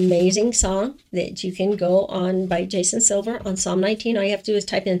is an amazing song that you can go on by Jason Silver on Psalm 19. All you have to do is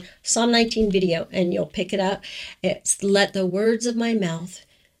type in Psalm 19 video and you'll pick it up. It's "Let the words of my mouth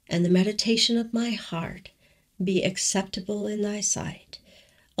and the meditation of my heart be acceptable in thy sight,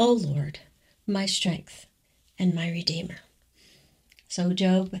 O Lord, my strength and my redeemer." So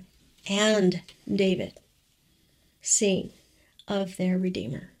Job and David sing of their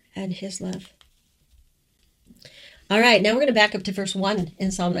Redeemer and his love. All right, now we're going to back up to verse 1 in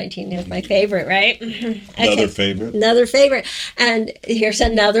Psalm 19. It's my favorite, right? Okay. Another favorite. And here's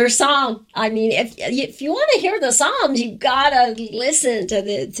another song. I mean, if you want to hear the Psalms, you've got to listen to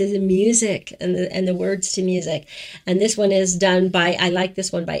the music and the words to music. And this one is done I like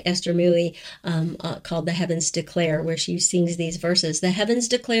this one by Esther Mooley, called "The Heavens Declare," where she sings these verses. "The heavens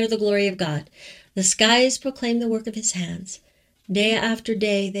declare the glory of God. The skies proclaim the work of his hands. Day after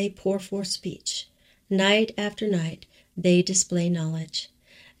day they pour forth speech. Night after night, they display knowledge.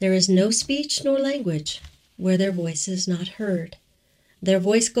 There is no speech nor language where their voice is not heard. Their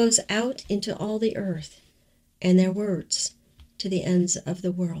voice goes out into all the earth, and their words to the ends of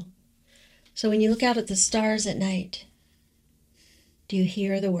the world." So when you look out at the stars at night, do you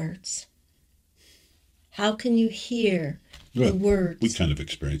hear the words? How can you hear the words? We kind of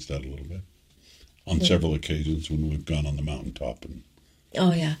experienced that a little bit on several occasions when we've gone on the mountaintop and.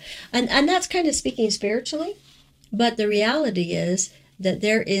 Oh, yeah. And that's kind of speaking spiritually. But the reality is that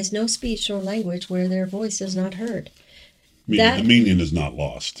there is no speech nor language where their voice is not heard. The meaning is not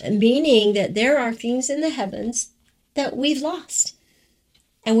lost. Meaning that there are things in the heavens that we've lost.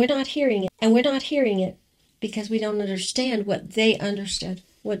 And we're not hearing it. And we're not hearing it because we don't understand what they understood,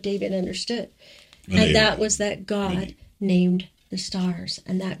 what David understood. And that was that God named the stars.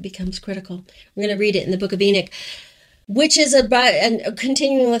 And that becomes critical. We're going to read it in the book of Enoch. Which is and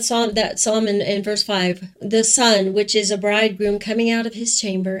continuing with that psalm in verse 5, "The sun, which is a bridegroom coming out of his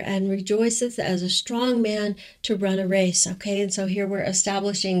chamber, and rejoiceth as a strong man to run a race." Okay, and so here we're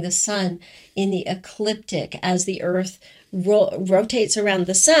establishing the sun in the ecliptic as the earth rotates around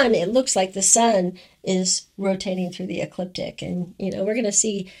the sun, it looks like the sun is rotating through the ecliptic. And, we're going to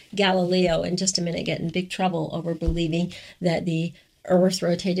see Galileo in just a minute get in big trouble over believing that the earth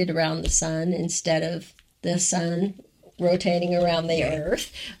rotated around the sun instead of the sun rotating around the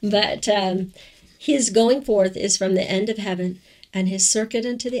earth. But his going forth is from the end of heaven, and his circuit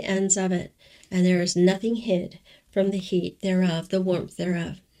unto the ends of it. And there is nothing hid from the heat thereof, the warmth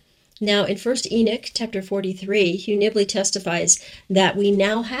thereof. Now, in 1 Enoch, chapter 43, Hugh Nibley testifies that we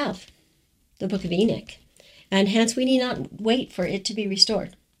now have the book of Enoch, and hence we need not wait for it to be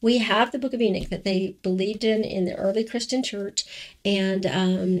restored. We have the book of Enoch that they believed in the early Christian church, and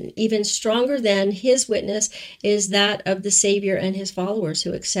even stronger than his witness is that of the Savior and his followers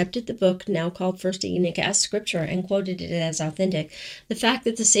who accepted the book now called First Enoch as scripture and quoted it as authentic. The fact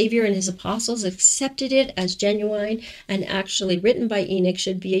that the Savior and his apostles accepted it as genuine and actually written by Enoch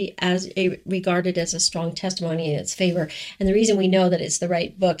should be regarded as a strong testimony in its favor. And the reason we know that it's the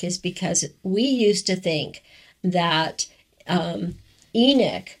right book is because we used to think that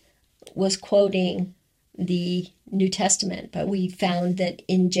Enoch was quoting the New Testament, but we found that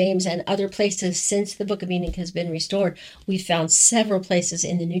in James and other places since the book of Enoch has been restored, we found several places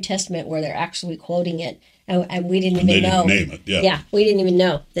in the New Testament where they're actually quoting it, and we didn't even know. They didn't name it, Yeah, we didn't even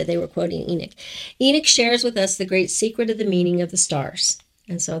know that they were quoting Enoch. Enoch shares with us the great secret of the meaning of the stars.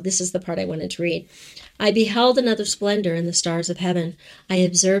 And so this is the part I wanted to read. I beheld another splendor in the stars of heaven. I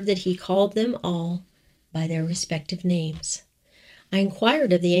observed that he called them all by their respective names. I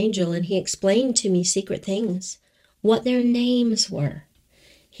inquired of the angel, and he explained to me secret things, what their names were.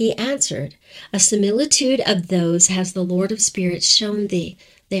 He answered, a similitude of those has the Lord of spirits shown thee.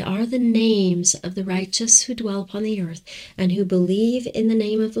 They are the names of the righteous who dwell upon the earth, and who believe in the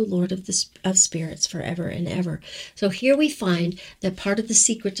name of the Lord of spirits forever and ever. So here we find that part of the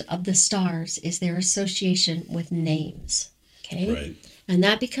secret of the stars is their association with names. Okay? Right. And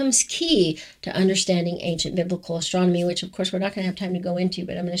that becomes key to understanding ancient biblical astronomy, which, of course, we're not going to have time to go into,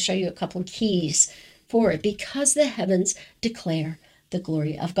 but I'm going to show you a couple of keys for it, because the heavens declare the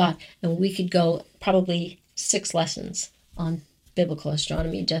glory of God. And we could go probably 6 lessons on biblical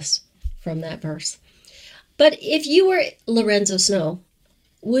astronomy just from that verse. But if you were Lorenzo Snow,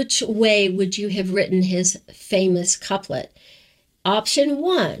 which way would you have written his famous couplet? Option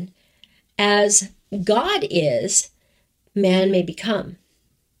 1, as God is, man may become.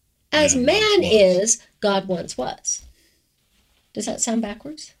 As man is, God once was. Does that sound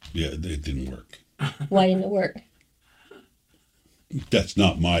backwards? Yeah, it didn't work. Why didn't it work? That's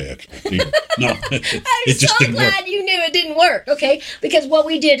not my expertise. No, I'm it just so didn't work. glad you knew it didn't work, okay? Because what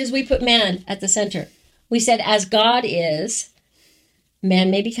we did is we put man at the center. We said, as God is, man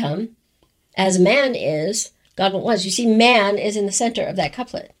may become. As man is, God once was. You see, man is in the center of that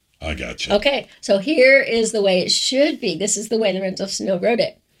couplet. I got you. Okay, so here is the way it should be. This is the way Lorenzo Snow wrote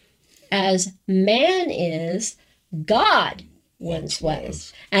it. As man is, God once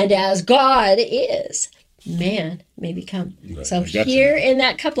was. And as God is, man may become. Right, So I got here you. in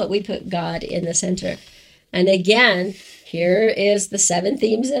that couplet, we put God in the center. And again, here is the 7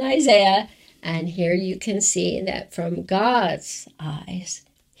 themes in Isaiah. And here you can see that from God's eyes,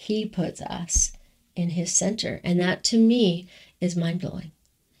 he puts us in his center. And that, to me, is mind-blowing.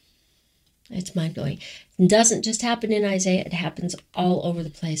 It's mind-blowing. It doesn't just happen in Isaiah. It happens all over the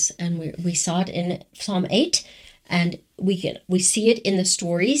place. And we saw it in Psalm 8. And we see it in the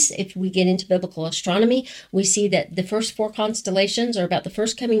stories. If we get into biblical astronomy, we see that the first 4 constellations are about the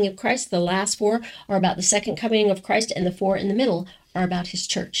first coming of Christ. The last 4 are about the second coming of Christ. And the 4 in the middle are about his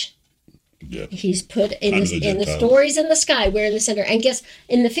church. Yeah. He's put in the Gentiles. stories in the sky. We're in the center. And guess,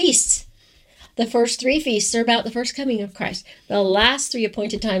 in the feasts, the first 3 feasts are about the first coming of Christ. The last 3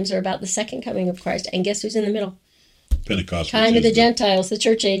 appointed times are about the second coming of Christ. And guess who's in the middle? Pentecost. Time of the Gentiles, the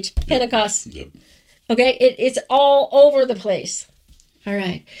church age, Pentecost. Yep. Okay, it's all over the place. All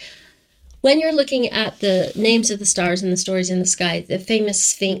right. When you're looking at the names of the stars and the stories in the sky, the famous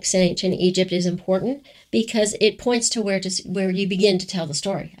Sphinx in ancient Egypt is important because it points to where you begin to tell the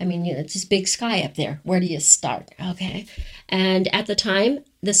story. I mean, it's this big sky up there. Where do you start? Okay. And at the time,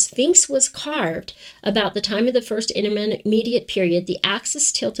 the Sphinx was carved about the time of the first intermediate period. The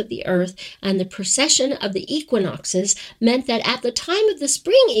axis tilt of the earth and the precession of the equinoxes meant that at the time of the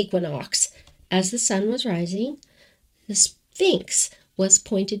spring equinox, as the sun was rising, the Sphinx was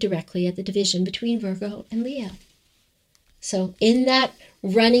pointed directly at the division between Virgo and Leo. So in that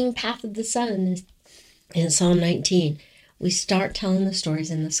running path of the sun in Psalm 19, we start telling the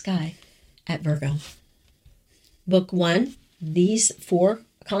stories in the sky at Virgo. Book 1, these 4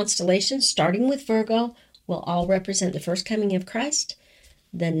 constellations, starting with Virgo, will all represent the first coming of Christ.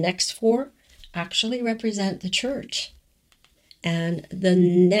 The next 4 actually represent the church. And the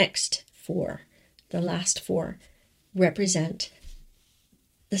next four, the last four, represent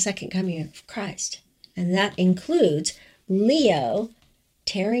the second coming of Christ. And that includes Leo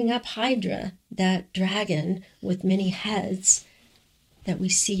tearing up Hydra, that dragon with many heads that we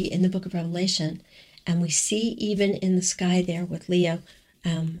see in the book of Revelation. And we see even in the sky there with Leo.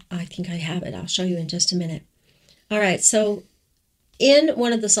 I think I have it. I'll show you in just a minute. All right, so in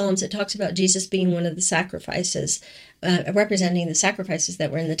one of the Psalms, it talks about Jesus being one of the sacrifices, representing the sacrifices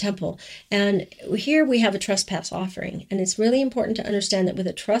that were in the temple. And here we have a trespass offering. And it's really important to understand that with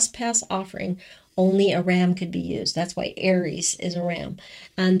a trespass offering, only a ram could be used. That's why Aries is a ram.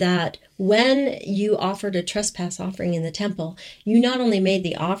 And that when you offered a trespass offering in the temple, you not only made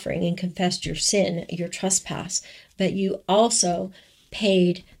the offering and confessed your sin, your trespass, but you also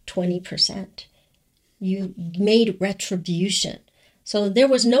paid 20%. You made retribution. So there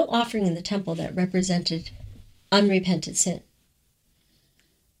was no offering in the temple that represented unrepented sin.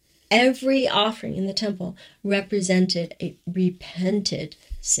 Every offering in the temple represented a repented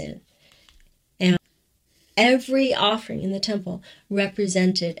sin. And every offering in the temple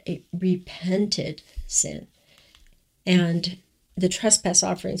represented a repented sin. And the trespass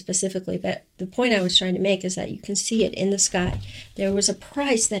offering specifically, but the point I was trying to make is that you can see it in the sky. There was a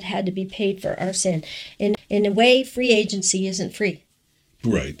price that had to be paid for our sin. In a way, free agency isn't free.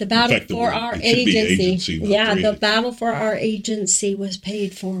 Right. The battle for our agency, the battle for our agency was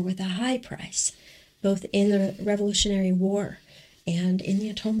paid for with a high price, both in the Revolutionary War and in the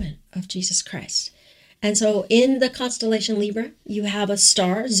atonement of Jesus Christ. And so in the constellation Libra, you have a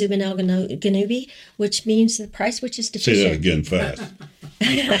star, Zubin al-Ganubi, which means the price which is deficient. Say that again fast.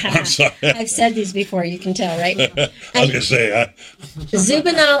 I'm sorry. I've said these before, you can tell, right? I was going to say...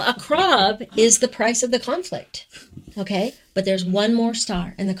 Zubin al-Akrab is the price of the conflict, okay? But there's one more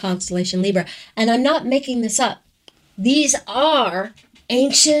star in the constellation Libra. And I'm not making this up. These are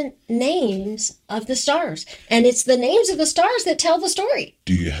ancient names of the stars. And it's the names of the stars that tell the story.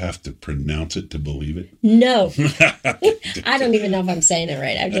 Do you have to pronounce it to believe it? No. I don't even know if I'm saying it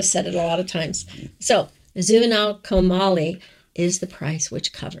right. I've just said it a lot of times. So, Zubin al-Kamali is the price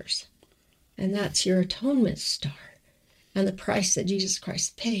which covers. And that's your atonement star. And the price that Jesus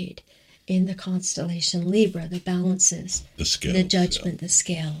Christ paid in the constellation Libra, the balances, the scales, the judgment, the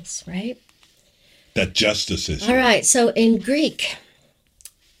scales, right? That justice is. All right. So in Greek,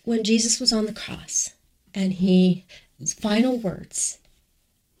 when Jesus was on the cross and his final words,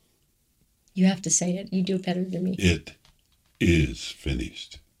 you have to say it. You do it better than me. It is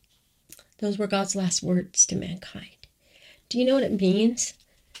finished. Those were God's last words to mankind. Do you know what it means?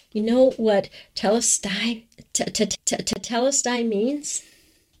 You know what telestai means?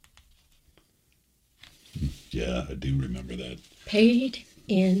 Yeah, I do remember that. Paid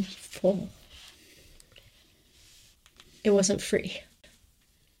in full. It wasn't free.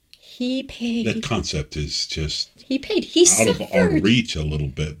 He paid. That concept is just He paid. He out suffered. of our reach a little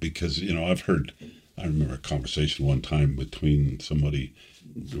bit because, I remember a conversation one time between somebody,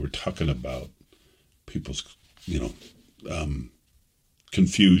 we were talking about people's,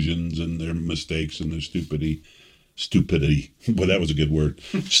 confusions and their mistakes and their stupidity. Well, that was a good word.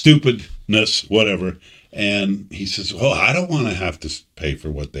 Stupidness, whatever. And he says, well, I don't want to have to pay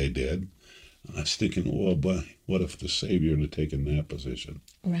for what they did. And I was thinking, well, but what if the Savior had taken that position?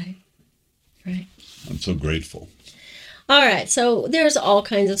 Right. I'm so grateful. All right, so there's all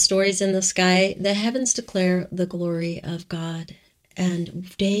kinds of stories in the sky. The heavens declare the glory of God.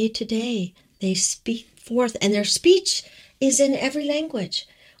 And day to day, they speak forth, and their speech is in every language.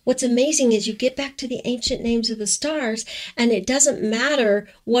 What's amazing is you get back to the ancient names of the stars, and it doesn't matter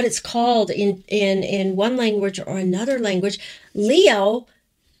what it's called in one language or another language. Leo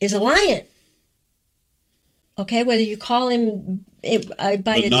is a lion. Okay, whether you call him by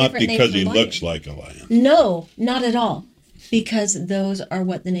but a not different name. because he from lion. looks like a lion. No, not at all. Because those are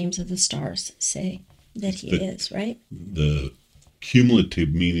what the names of the stars say that he is, right? The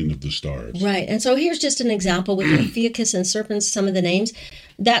cumulative meaning of the stars. Right. And so here's just an example with Ophiuchus and serpents, some of the names.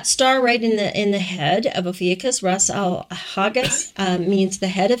 That star right in the head of Ophiuchus, Ras al-Hagas, means the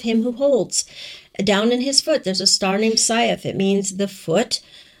head of him who holds. Down in his foot, there's a star named Saiph. It means the foot.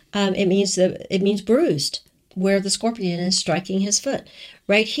 It means bruised, where the scorpion is striking his foot.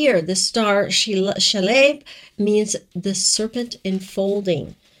 Right here, the star Shaleb means the serpent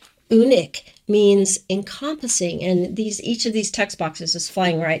enfolding. Unik means encompassing, and each of these text boxes is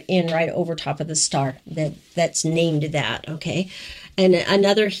flying right over top of the star that's named that, okay? And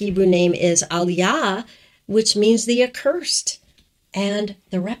another Hebrew name is Aliyah, which means the accursed, and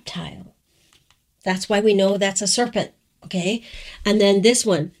the reptile. That's why we know that's a serpent, okay? And then this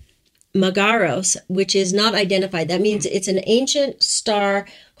one, Megaros, which is not identified. That means it's an ancient star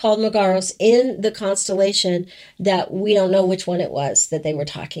called Megaros in the constellation that we don't know which one it was that they were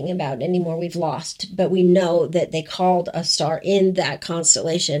talking about anymore. We've lost, but we know that they called a star in that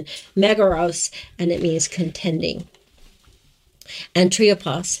constellation Megaros, and it means contending. And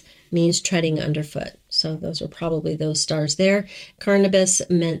Triopos means treading underfoot. So those are probably those stars there. Carnibus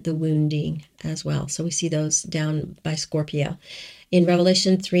meant the wounding as well. So we see those down by Scorpio. In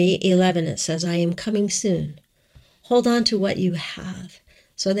Revelation 3:11, it says, I am coming soon. Hold on to what you have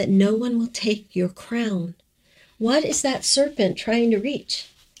so that no one will take your crown. What is that serpent trying to reach?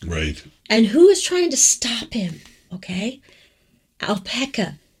 Right. And who is trying to stop him? Okay.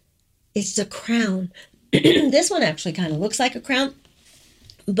 Alpaca. It's the crown. This one actually kind of looks like a crown,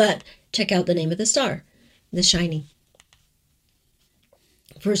 but check out the name of the star, the shining.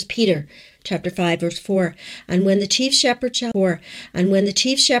 1 Peter chapter 5, verse 4, and when the chief shepherd shall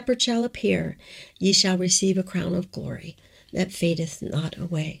appear, ye shall receive a crown of glory that fadeth not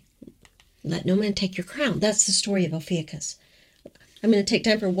away. Let no man take your crown. That's the story of Ophiuchus. I'm going to take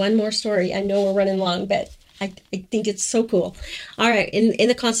time for one more story. I know we're running long, but I think it's so cool. All right, in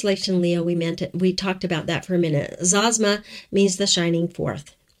the constellation Leo, we talked about that for a minute. Zosma means the shining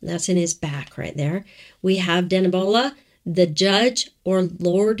forth. That's in his back right there. We have Denebola, the judge or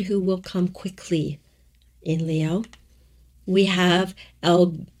Lord who will come quickly in Leo. We have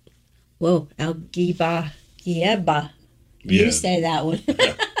El-Giba. You say that one.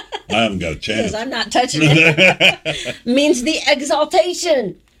 I haven't got a chance. Because I'm not touching it. Means the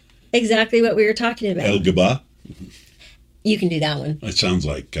exaltation. Exactly what we were talking about. El-Giba? You can do that one. It sounds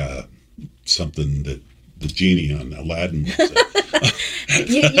like something that the genie on Aladdin would say.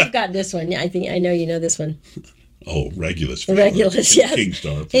 You've got this one. I know you know this one. Oh, Regulus. Regulus, yes. King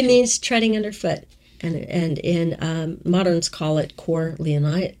Star. It means treading underfoot. And in moderns call it Cor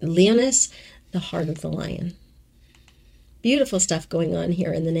Leonis, the heart of the lion. Beautiful stuff going on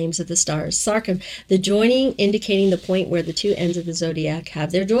here in the names of the stars. Sarcom, the joining indicating the point where the two ends of the zodiac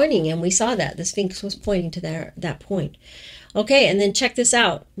have their joining. And we saw that. The Sphinx was pointing to that point. Okay, and then check this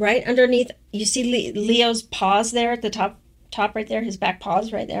out. Right underneath, you see Leo's paws there at the top right there, his back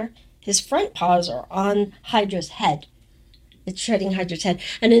paws right there. His front paws are on Hydra's head. It's treading Hydra's head.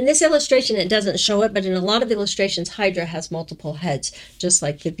 And in this illustration, it doesn't show it, but in a lot of illustrations, Hydra has multiple heads, just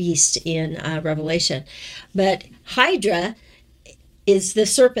like the beast in Revelation. But Hydra is the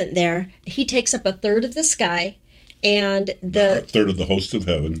serpent there. He takes up a third of the sky, and a third of the host of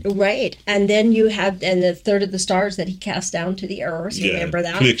heaven. Right. And then you have the third of the stars that he casts down to the earth. You remember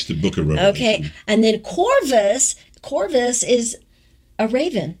that? Clicks the book of Revelation. Okay. And then Corvus is a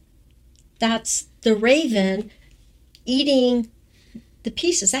raven. That's the raven eating the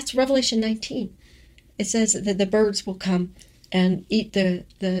pieces. That's Revelation 19. It says that the birds will come and eat in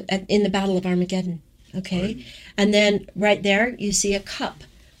the battle of Armageddon. Okay? Right. And then right there you see a cup.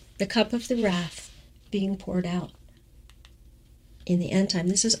 The cup of the wrath being poured out in the end time.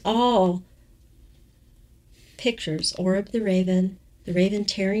 This is all pictures. Orb the raven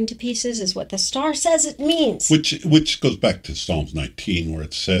tearing to pieces is what the star says it means. Which goes back to Psalms 19 where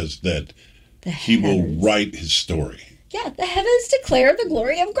it says that he will write his story. Yeah, the heavens declare the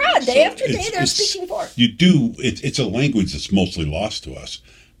glory of God. Day after day they're speaking forth. It's a language that's mostly lost to us,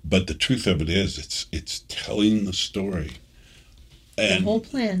 but the truth of it is it's telling the story. And, the whole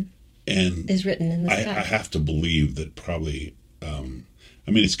plan is written in the sky. I have to believe that probably,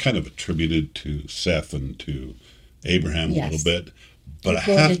 it's kind of attributed to Seth and to Abraham a little bit, but I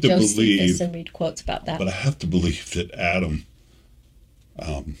have to believe, and read quotes about that. But I have to believe that Adam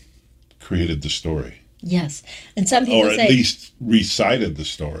created the story. Yes, and some people say, or at least recited the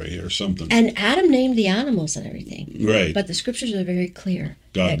story or something. And Adam named the animals and everything, right? But the scriptures are very clear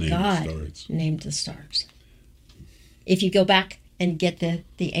that God named the stars. If you go back and get the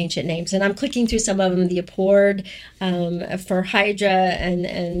ancient names, and I'm clicking through some of them, the abhorred for Hydra,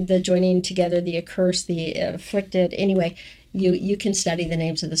 and the joining together, the accursed, the afflicted. Anyway, you can study the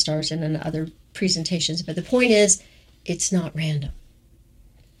names of the stars in other presentations, but the point is, it's not random.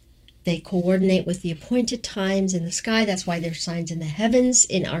 They coordinate with the appointed times in the sky. That's why there's signs in the heavens,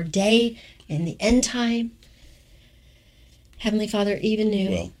 in our day, in the end time. Heavenly Father even knew.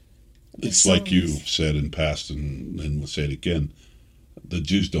 Well, it's like you said in past, and we'll say it again. The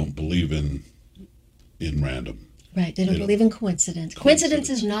Jews don't believe in random. Right. They don't believe in coincidence. Coincidence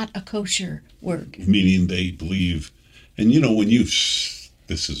is not a kosher word. Meaning they believe, and when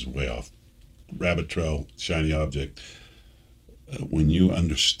this is way off, rabbit trail, shiny object. When you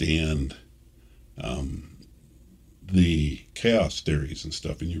understand the chaos theories and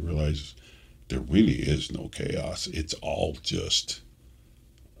stuff, and you realize there really is no chaos, it's all just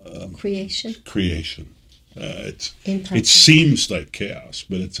creation. creation. In It perfect. seems like chaos,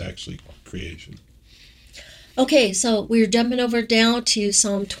 but it's actually creation. Okay, so we're jumping over down to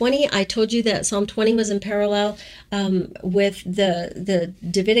Psalm 20. I told you that Psalm 20 was in parallel with the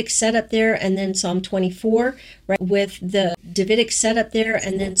Davidic setup there, and then Psalm 24, right? With the Davidic setup there,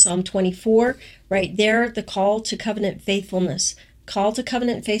 and then Psalm 24, right there, the call to covenant faithfulness. Call to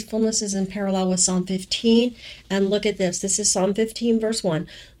covenant faithfulness is in parallel with Psalm 15. And look at this. This is Psalm 15, verse 1.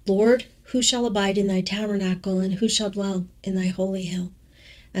 Lord, who shall abide in thy tabernacle, and who shall dwell in thy holy hill?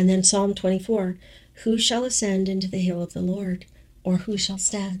 And then Psalm 24. Who shall ascend into the hill of the Lord, or who shall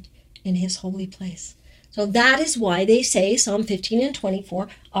stand in his holy place? So that is why they say Psalm 15 and 24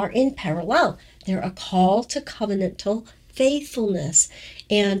 are in parallel. They're a call to covenantal faithfulness.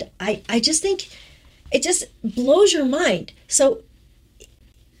 And I just think it just blows your mind. So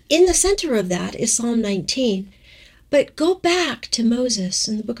in the center of that is Psalm 19. But go back to Moses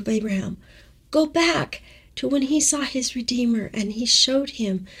in the book of Abraham. Go back to when he saw his Redeemer and he showed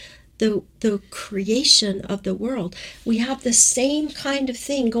him the creation of the world. We have the same kind of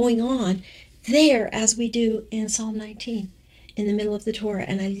thing going on there as we do in Psalm 19 in the middle of the Torah.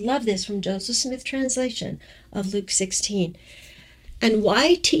 And I love this from Joseph Smith translation of Luke 16. And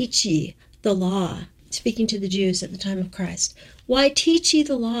why teach ye the law, speaking to the Jews at the time of Christ, why teach ye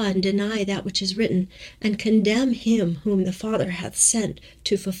the law and deny that which is written, and condemn him whom the Father hath sent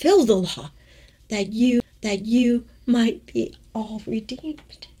to fulfill the law, that you might be all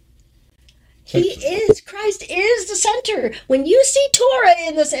redeemed? Christ is the center. When you see Torah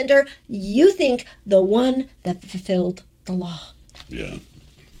in the center, you think the one that fulfilled the law. Yeah.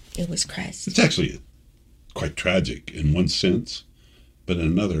 It was Christ. It's actually quite tragic in one sense, but in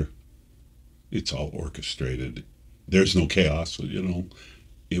another, it's all orchestrated. There's no chaos,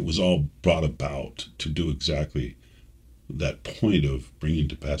 It was all brought about to do exactly that point of bringing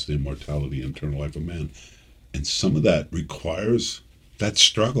to pass the immortality and eternal life of man. And some of that requires that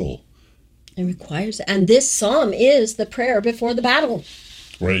struggle. It requires, and this psalm is the prayer before the battle.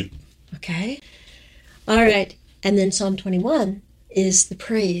 Right. Okay. All right. And then Psalm 21 is the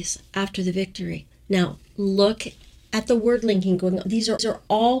praise after the victory. Now, look at the word linking going on. These are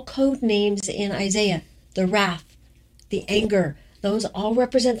all code names in Isaiah. The wrath, the anger, those all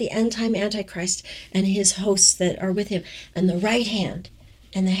represent the end time Antichrist and his hosts that are with him. And the right hand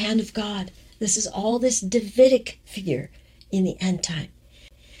and the hand of God. This is all this Davidic figure in the end time.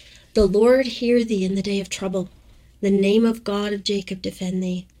 The Lord hear thee in the day of trouble. The name of God of Jacob defend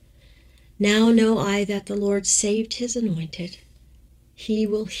thee. Now know I that the Lord saved his anointed. He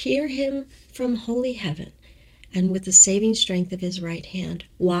will hear him from holy heaven, and with the saving strength of his right hand.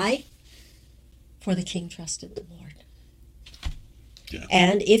 Why? For the king trusted the Lord. Yeah.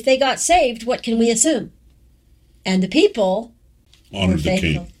 And if they got saved, what can we assume? And the people Honored were the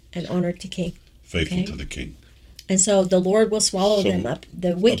faithful king. and honored the king. Faithful Okay. to the king. And so the Lord will swallow So, them up,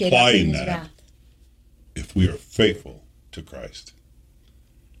 the wicked up in applying his that, wrath. if we are faithful to Christ,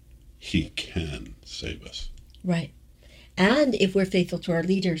 he can save us. Right. And if we're faithful to our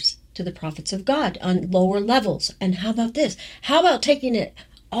leaders, to the prophets of God on lower levels. And how about this? How about taking it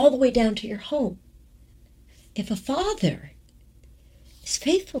all the way down to your home? If a father is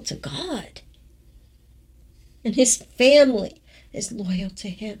faithful to God and his family is loyal to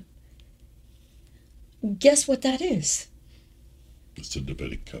him, guess what that is? It's the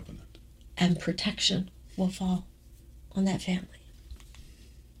Davidic covenant. And protection will fall on that family.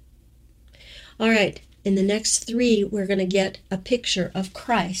 All right, in the next three, we're going to get a picture of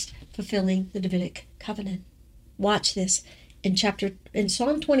Christ fulfilling the Davidic covenant. Watch this. In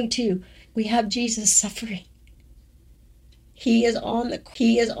Psalm 22, we have Jesus suffering. He is on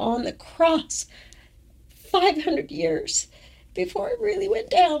the cross 500 years before it really went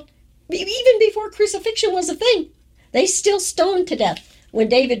down. Even before crucifixion was a thing. They still stoned to death when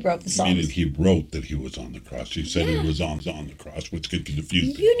David wrote the Psalms. Meaning he wrote that he was on the cross. He said he was on the cross, which could confuse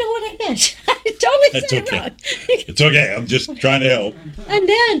people. You know what I meant. I totally That's said okay. it wrong. It's okay. I'm just trying to help. And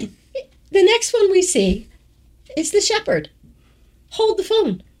then the next one we see is the shepherd. Hold the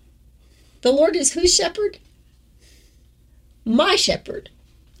phone. The Lord is whose shepherd? My shepherd.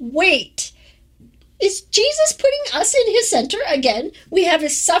 Wait. Is Jesus putting us in his center again? We have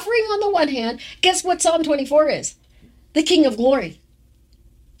his suffering on the one hand. Guess what Psalm 24 is? The King of Glory.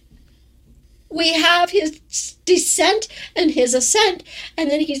 We have his descent and his ascent,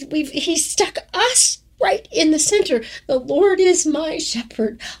 and then he's stuck us right in the center. The Lord is my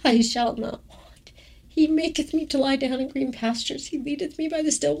shepherd, I shall not want. He maketh me to lie down in green pastures. He leadeth me by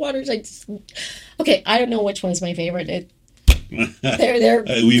the still waters. Okay, I don't know which one's my favorite.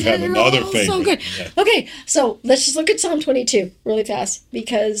 We have another favorite. So good. Yeah. Okay, so let's just look at Psalm 22 really fast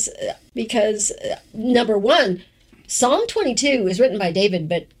because number one, Psalm 22 is written by David,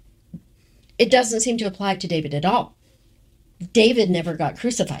 but it doesn't seem to apply to David at all. David never got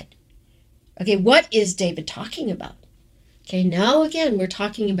crucified. Okay, what is David talking about? Okay, now again, we're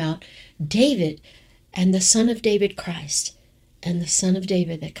talking about David and the Son of David, Christ, and the Son of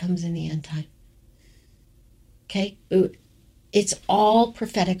David that comes in the end time. Okay, it's all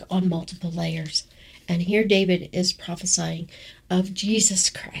prophetic on multiple layers. And here David is prophesying of Jesus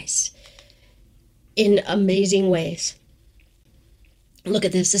Christ in amazing ways. Look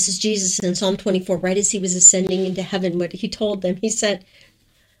at this. This is Jesus in Psalm 24, right as he was ascending into heaven. What he told them, he said,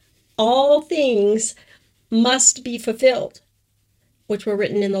 all things must be fulfilled, which were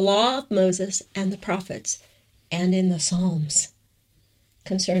written in the law of Moses and the prophets and in the Psalms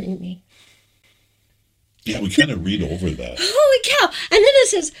concerning me. Yeah, we kind of read over that. Holy cow. And then it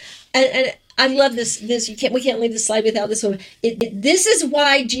says, and I love this, we can't leave this slide without this one. This is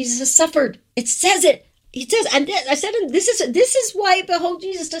why Jesus suffered. It says it. He says, and I said, this is why, behold,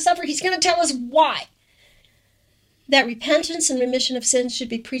 Jesus to suffer. He's going to tell us why. That repentance and remission of sins should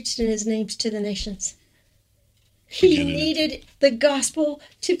be preached in his name to the nations. He needed the gospel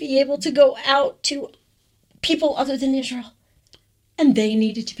to be able to go out to people other than Israel. And they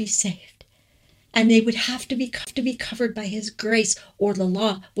needed to be saved. And they would have to be covered by his grace, or the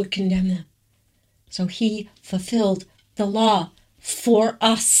law would condemn them. So he fulfilled the law for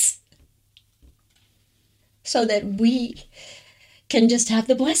us, so that we can just have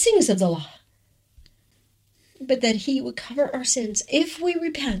the blessings of the law. But that he would cover our sins if we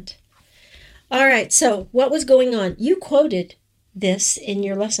repent. All right, so what was going on? You quoted this in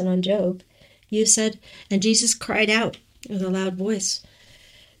your lesson on Job. You said, and Jesus cried out with a loud voice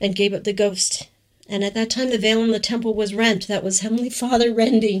and gave up the ghost. And at that time the veil in the temple was rent. That was Heavenly Father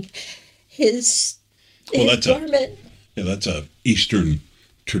rending his garment. That's a Eastern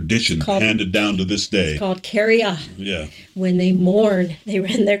tradition handed down to this day. It's called Keria. Yeah. When they mourn, they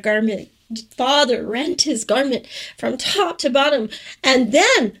rend their garment. Father rent his garment from top to bottom. And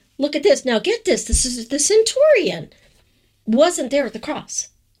then, look at this. Now get this. This is the centurion wasn't there at the cross.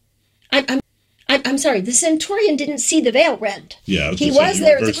 I'm sorry. The centurion didn't see the veil rent. Yeah, he was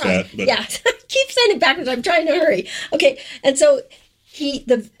there at the cross. Yeah, I keep saying it backwards. I'm trying to hurry. Okay, and so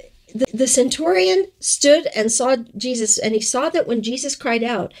the centurion stood and saw Jesus, and he saw that when Jesus cried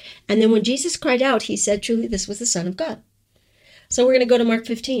out, and then when Jesus cried out, he said, truly, this was the Son of God. So we're going to go to Mark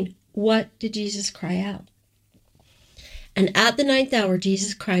 15. What did Jesus cry out? And at the 9th hour,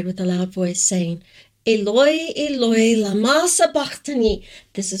 Jesus cried with a loud voice, saying, Eloi, Eloi, lama sabachthani.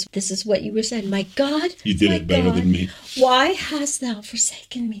 This is what you were saying. My God, you did it better than me. Why hast thou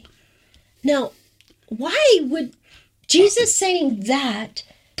forsaken me? Now, why would Jesus saying that?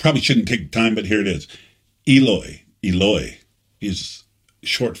 Probably shouldn't take time, but here it is. Eloi, Eloi is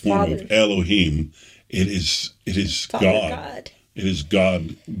short form Father. of Elohim. It is Father God. It is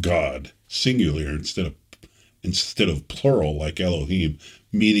God, singular instead of plural like Elohim,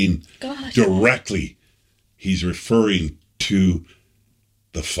 meaning God. directly. He's referring to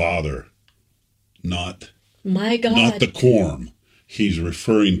the Father, not my God, not the quorum. He's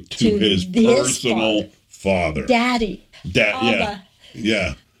referring to his personal father. Daddy.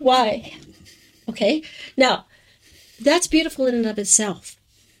 Yeah. Why? Okay. Now, that's beautiful in and of itself.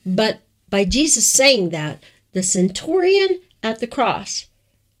 But by Jesus saying that, the centurion at the cross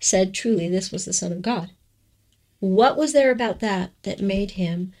said, truly, this was the Son of God. What was there about that made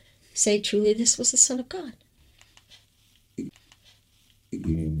him say, truly, this was the Son of God?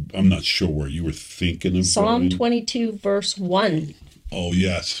 I'm not sure where you were thinking of. Psalm 22, verse 1. Oh,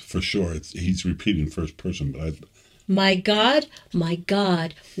 yes, for sure. He's repeating first person, but my God,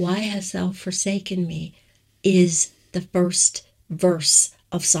 why hast thou forsaken me, is the first verse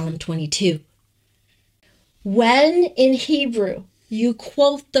of Psalm 22. When in Hebrew you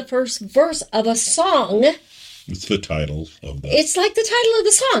quote the first verse of a song, it's the title of that. It's like the title of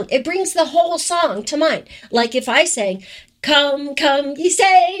the song. It brings the whole song to mind. Like if I sang, come, come, ye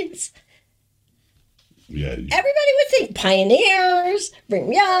saints. Yeah. Everybody would think pioneers,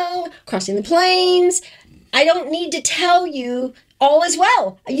 Brigham Young, crossing the plains. I don't need to tell you all is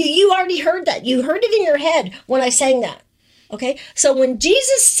well. You already heard that. You heard it in your head when I sang that. Okay? So when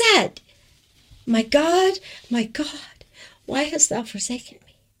Jesus said, my God, why hast thou forsaken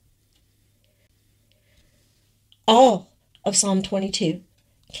me? All of Psalm 22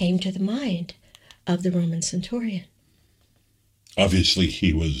 came to the mind of the Roman centurion. Obviously,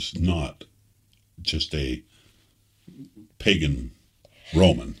 he was not just a pagan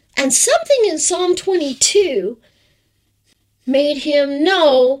Roman. And something in Psalm 22 made him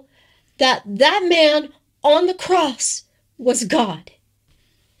know that that man on the cross was God.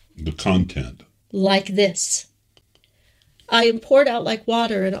 The content. Like this. I am poured out like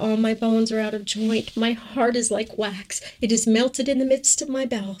water, and all my bones are out of joint. My heart is like wax. It is melted in the midst of my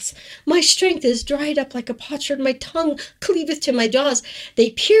bowels. My strength is dried up like a potsherd. My tongue cleaveth to my jaws. They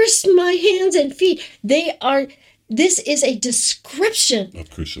pierced my hands and feet. This is a description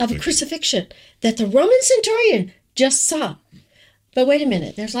of a crucifixion that the Roman centurion just saw. But wait a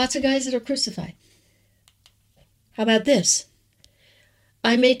minute. There's lots of guys that are crucified. How about this?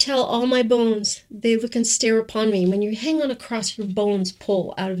 I may tell all my bones, they look and stare upon me. When you hang on a cross, your bones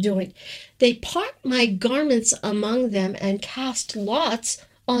pull out of joint. They part my garments among them and cast lots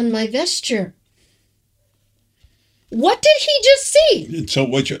on my vesture. What did he just see? And so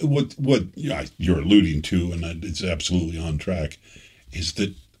what you're alluding to, and it's absolutely on track, is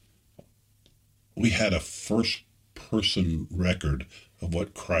that we had a first-person record of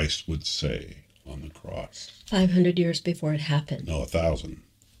what Christ would say on the cross. 500 years before it happened. No, 1,000.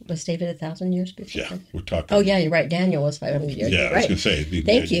 Was David 1,000 years before? Yeah, we're talking. Oh, yeah, you're right. Daniel was 500 years. Yeah, right. I was going to say.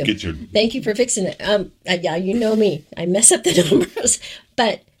 Thank you. Thank you for fixing it. Yeah, you know me. I mess up the numbers.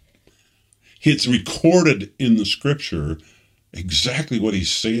 But it's recorded in the scripture exactly what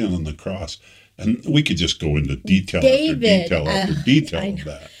he's saying on the cross. And we could just go into detail after detail of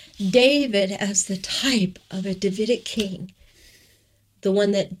that. David as the type of a Davidic king, the one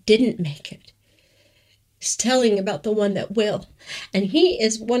that didn't make it, is telling about the one that will. And he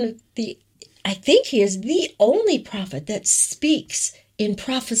is I think he is the only prophet that speaks in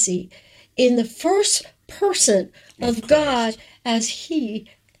prophecy in the first person of God as he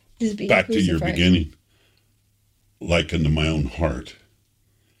is being back crucified. to your beginning, like unto my own heart,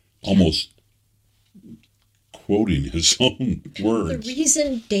 almost quoting his own words. The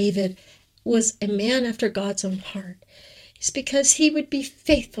reason David was a man after God's own heart is because he would be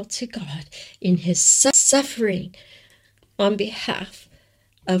faithful to God in his suffering on behalf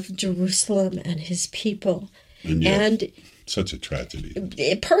of Jerusalem and his people. And yet, such a tragedy.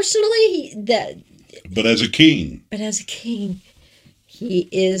 Personally, but as a king, he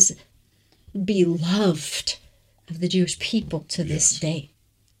is beloved of the Jewish people to this day.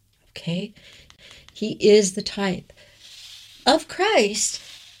 Okay? He is the type of Christ,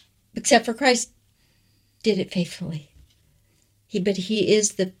 except for Christ did it faithfully. But he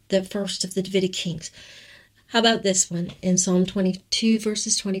is the first of the Davidic kings. How about this one in Psalm 22,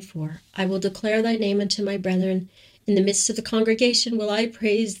 verses 24? I will declare thy name unto my brethren. In the midst of the congregation will I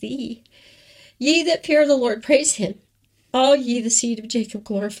praise thee. Ye that fear the Lord, praise him. All ye the seed of Jacob,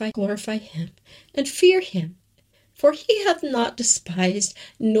 glorify him, and fear him. For he hath not despised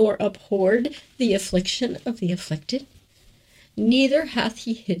nor abhorred the affliction of the afflicted, neither hath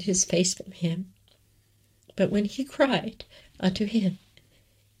he hid his face from him. But when he cried unto him,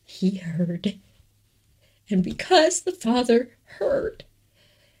 he heard. And because the Father heard,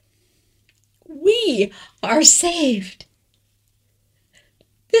 we are saved.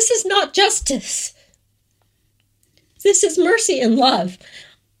 This is not justice. This is mercy and love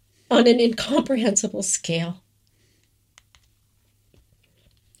on an incomprehensible scale.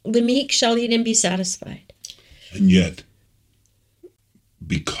 The meek shall eat and be satisfied. And yet,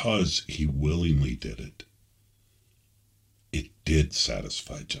 because he willingly did it, it did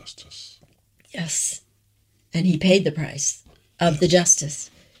satisfy justice. Yes. And he paid the price of the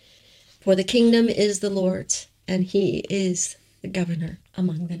justice. For the kingdom is the Lord's, and he is the governor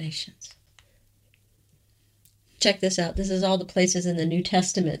among the nations. Check this out. This is all the places in the New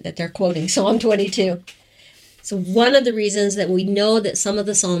Testament that they're quoting Psalm 22. So one of the reasons that we know that some of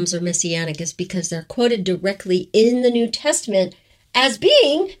the Psalms are messianic is because they're quoted directly in the New Testament as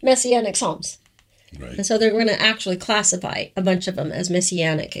being messianic Psalms. Right. And so they're going to actually classify a bunch of them as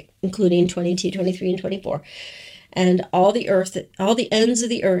messianic, including 22, 23, and 24. And all the ends of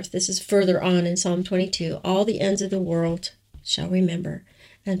the earth, this is further on in Psalm 22, all the ends of the world shall remember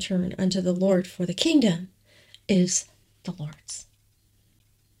and turn unto the Lord, for the kingdom is the Lord's.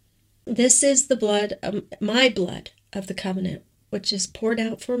 This is the blood, my blood of the covenant, which is poured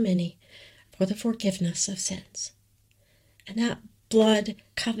out for many for the forgiveness of sins. And that blood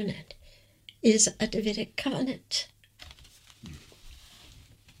covenant is a Davidic covenant.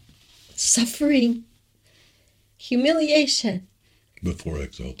 Suffering, humiliation, before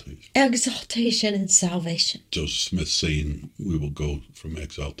exaltation. Exaltation and salvation. Joseph Smith saying we will go from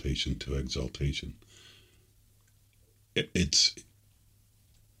exaltation to exaltation.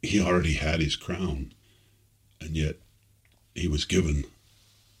 He already had his crown, and yet he was given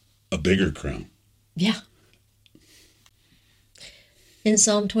a bigger crown. Yeah. In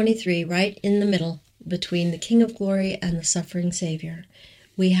Psalm 23, right in the middle, between the King of Glory and the suffering Savior.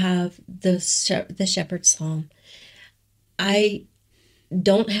 We have the Shepherd's Psalm. I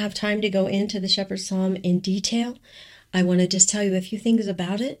don't have time to go into the Shepherd's Psalm in detail. I want to just tell you a few things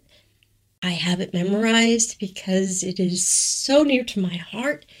about it. I have it memorized because it is so near to my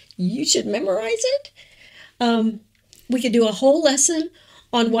heart. You should memorize it. We could do a whole lesson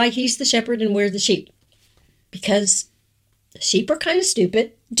on why he's the shepherd and we're the sheep. Because sheep are kind of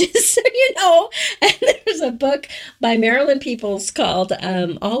stupid, just so you know. And there's a book by Marilyn Peoples called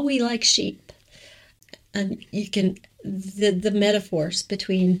All We Like Sheep. And you can, the metaphors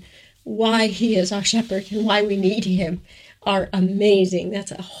between why he is our shepherd and why we need him are amazing.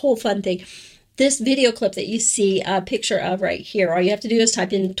 That's a whole fun thing. This video clip that you see a picture of right here, all you have to do is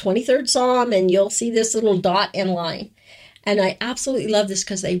type in 23rd Psalm and you'll see this little dot and line. And I absolutely love this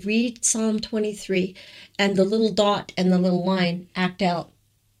because they read Psalm 23 and the little dot and the little line act out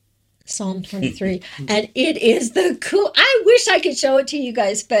Psalm 23. And it is the cool. I wish I could show it to you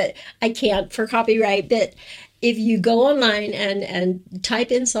guys, but I can't for copyright. But if you go online and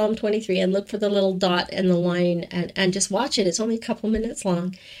type in Psalm 23 and look for the little dot and the line and just watch it, it's only a couple minutes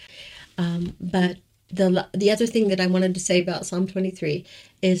long. But the other thing that I wanted to say about Psalm 23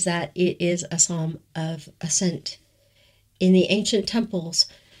 is that it is a psalm of ascent. In the ancient temples,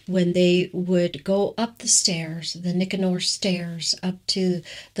 when they would go up the stairs, the Nicanor stairs, up to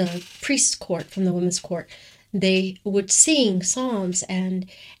the priest's court from the women's court, they would sing psalms. And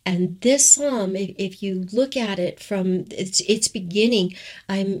this psalm, if you look at it from its beginning,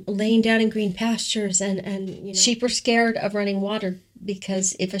 I'm laying down in green pastures, and you know, sheep are scared of running water,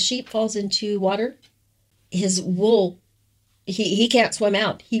 because if a sheep falls into water, his wool, he can't swim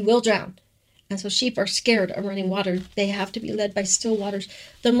out. He will drown. And so sheep are scared of running water. They have to be led by still waters.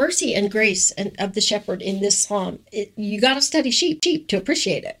 The mercy and grace of the shepherd in this psalm, you got to study sheep to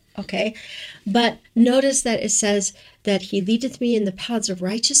appreciate it, okay? But notice that it says that he leadeth me in the paths of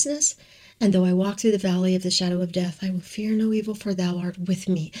righteousness, and though I walk through the valley of the shadow of death, I will fear no evil, for thou art with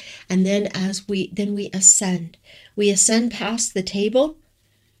me. And then we ascend. We ascend past the table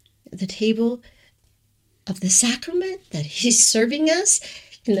of the sacrament that he's serving us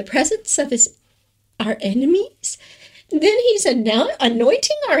in the presence of our enemies. Then he's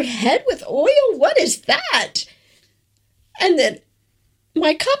anointing our head with oil. What is that? And then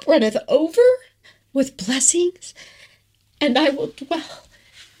my cup runneth over with blessings, and I will dwell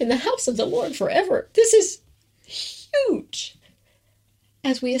in the house of the Lord forever. This is huge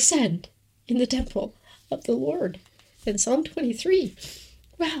as we ascend in the temple of the Lord. In Psalm 23.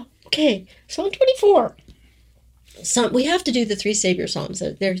 Wow. Okay. Psalm 24. We have to do the three Savior Psalms.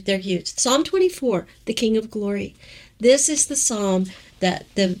 They're huge. Psalm 24, the King of Glory. This is the psalm that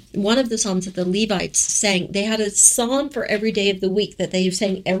one of the psalms that the Levites sang. They had a psalm for every day of the week that they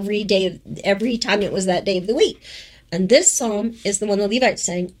sang every time it was that day of the week. And this psalm is the one the Levites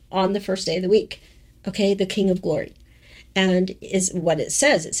sang on the first day of the week. Okay, the King of Glory. And is what it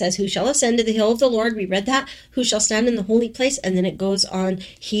says. It says, who shall ascend to the hill of the Lord? We read that. Who shall stand in the holy place? And then it goes on,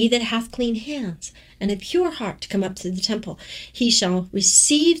 he that hath clean hands and a pure heart to come up to the temple. He shall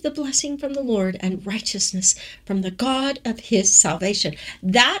receive the blessing from the Lord and righteousness from the God of his salvation.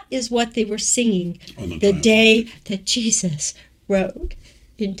 That is what they were singing the day that Jesus rode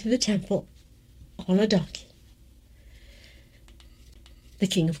into the temple on a donkey. The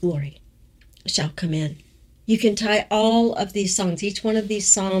King of Glory shall come in. You can tie all of these songs, each one of these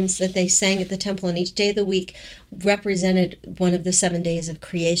psalms that they sang at the temple on each day of the week represented one of the 7 days of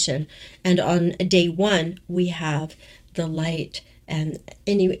creation. And on day one, we have the light. And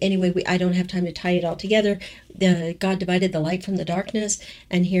anyway, I don't have time to tie it all together. God divided the light from the darkness.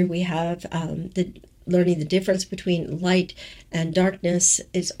 And here we have learning the difference between light and darkness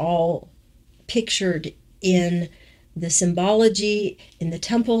is all pictured in the symbology in the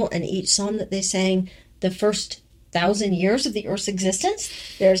temple and each psalm that they sang. The first 1,000 years of the earth's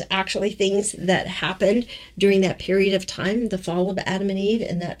existence, there's actually things that happened during that period of time, the fall of Adam and Eve,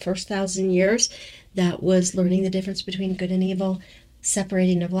 in that first 1,000 years, that was learning the difference between good and evil,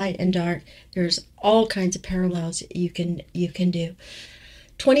 separating of light and dark. There's all kinds of parallels you can do.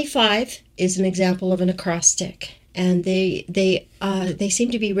 25 is an example of an acrostic, and they seem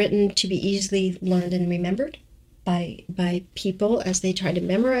to be written to be easily learned and remembered by people as they try to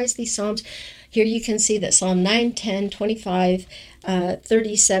memorize these psalms. Here you can see that Psalm 9, 10, 25,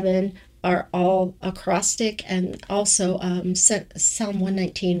 37 are all acrostic, and also Psalm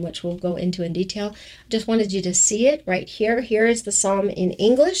 119, which we'll go into in detail. Just wanted you to see it right here. Here is the psalm in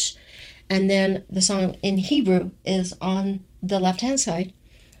English, and then the psalm in Hebrew is on the left-hand side.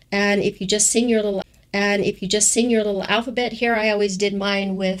 And if you just sing your little alphabet here, I always did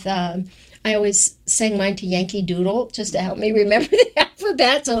mine with I always sang mine to Yankee Doodle just to help me remember the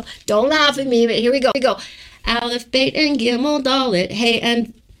alphabet. So don't laugh at me, but here we go. Aleph, Bet, and Gimel, Dalet, Hey,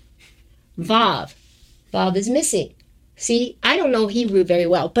 and Vav. Vav is missing. See, I don't know Hebrew very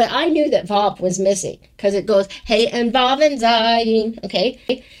well, but I knew that Vav was missing because it goes Hey and Vav and Zayin.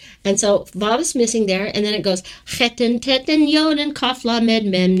 Okay? And so Vav is missing there, and then it goes Chet and Tet and Yod and Kaf Lamed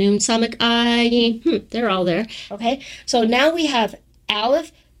Mem Nun Samek Ayin. They're all there. Okay? So now we have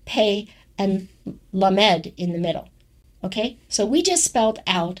Aleph, Pei, and Lamed in the middle. Okay? So we just spelled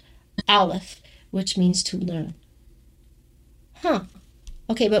out Aleph, which means to learn.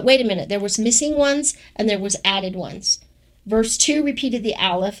 Okay, but wait a minute. There was missing ones and there was added ones. Verse 2 repeated the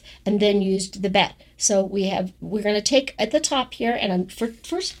Aleph and then used the Bet. So we're going to take at the top here, and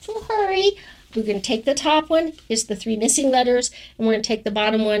first hurry. We're going to take the top one, it's the 3 missing letters, and we're going to take the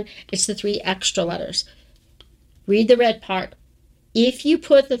bottom one, it's the 3 extra letters. Read the red part. If you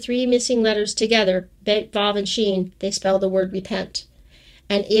put the 3 missing letters together, Bet, Vav, and Shin, they spell the word repent,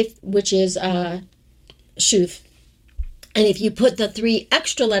 which is Shuv. And if you put the 3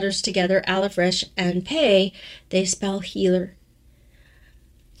 extra letters together, Aleph, Resh, and Pei, they spell healer.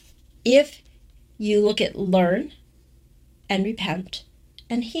 If you look at learn and repent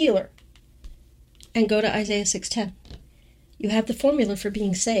and healer and go to Isaiah 6:10, you have the formula for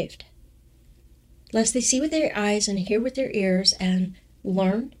being saved. Lest they see with their eyes and hear with their ears and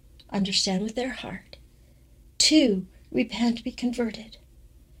learn, understand with their heart. 2, repent, be converted.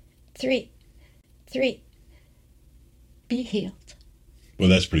 3, be healed. Well,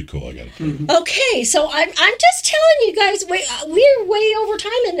 that's pretty cool. I got to tell you. Okay, so I'm just telling you guys, we're way over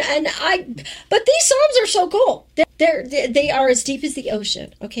time, but these psalms are so cool. They are as deep as the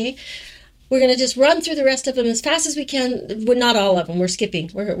ocean. Okay, we're gonna just run through the rest of them as fast as we can. Well, not all of them. We're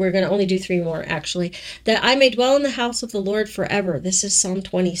skipping. We're gonna only do 3 more actually. That I may dwell in the house of the Lord forever. This is Psalm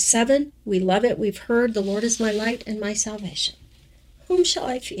 27. We love it. We've heard the Lord is my light and my salvation. Whom shall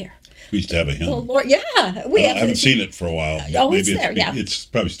I fear? We used to have a hymn. The Lord, yeah, I haven't seen it for a while. Oh, it's there, yeah. It's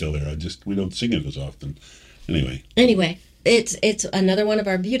probably still there. We don't sing it as often. Anyway, it's another one of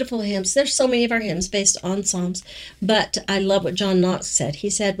our beautiful hymns. There's so many of our hymns based on Psalms, but I love what John Knox said. He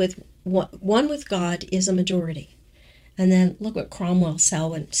said, one with God is a majority. And then look what Cromwell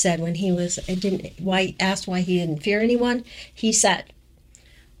said when he asked why he didn't fear anyone. He said,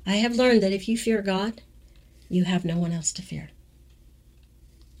 I have learned that if you fear God, you have no one else to fear.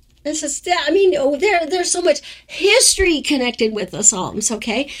 This is, there's so much history connected with the Psalms,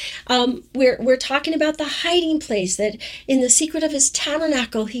 okay? We're talking about the hiding place, that in the secret of his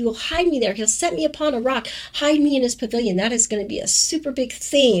tabernacle, he will hide me there. He'll set me upon a rock, hide me in his pavilion. That is going to be a super big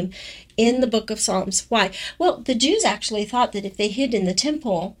theme in the book of Psalms. Why? Well, the Jews actually thought that if they hid in the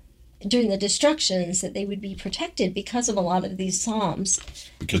temple during the destructions, that they would be protected because of a lot of these Psalms.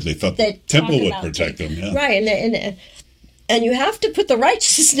 Because they thought the temple would protect them, yeah. Right, and you have to put the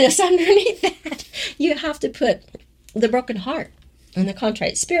righteousness underneath that. You have to put the broken heart and the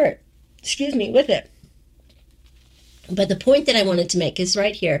contrite spirit, with it. But the point that I wanted to make is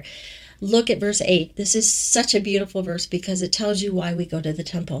right here. Look at verse 8. This is such a beautiful verse because it tells you why we go to the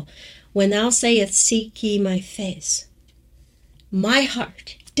temple. When thou sayest, seek ye my face, my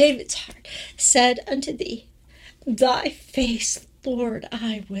heart, David's heart, said unto thee, thy face, Lord,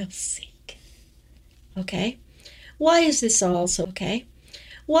 I will seek. Okay? Why is this all so okay?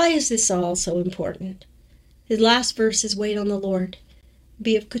 Why is this all so important? His last verse is, wait on the Lord.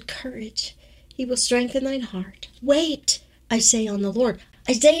 Be of good courage. He will strengthen thine heart. Wait, I say, on the Lord.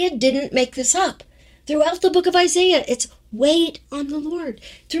 Isaiah didn't make this up. Throughout the book of Isaiah, it's wait on the Lord.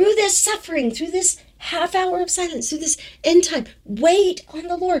 Through this suffering, through this half hour of silence, through this end time, wait on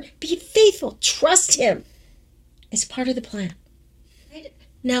the Lord. Be faithful. Trust him. It's part of the plan. Right?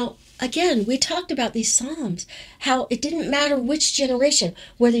 Now, again, we talked about these Psalms, how it didn't matter which generation,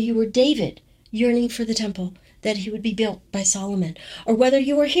 whether you were David yearning for the temple that he would be built by Solomon, or whether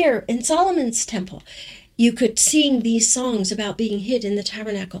you were here in Solomon's temple, you could sing these songs about being hid in the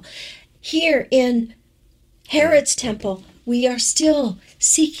tabernacle. Here in Herod's temple, we are still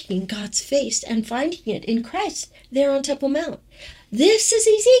seeking God's face and finding it in Christ there on Temple Mount. This is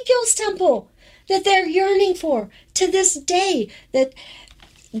Ezekiel's temple that they're yearning for to this day, that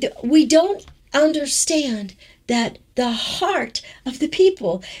we don't understand that the heart of the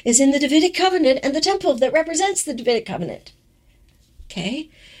people is in the Davidic covenant and the temple that represents the Davidic covenant. Okay?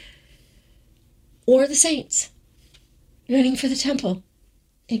 Or the saints yearning for the temple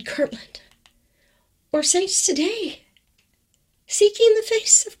in Kirtland. Or saints today seeking the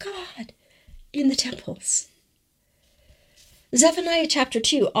face of God in the temples. Zephaniah chapter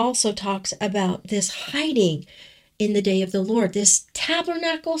 2 also talks about this hiding in the day of the Lord, this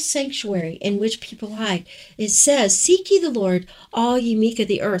tabernacle sanctuary in which people hide. It says, seek ye the Lord, all ye meek of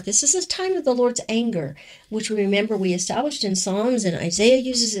the earth. This is a time of the Lord's anger, which we remember we established in Psalms, and Isaiah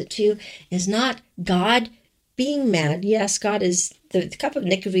uses it too, is not God being mad. Yes, God is, the cup of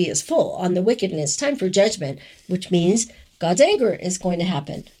iniquity is full on the wicked, and it's time for judgment, which means God's anger is going to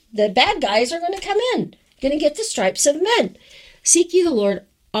happen. The bad guys are going to come in, going to get the stripes of men. Seek ye the Lord,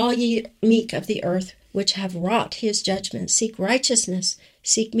 all ye meek of the earth, which have wrought his judgment. Seek righteousness,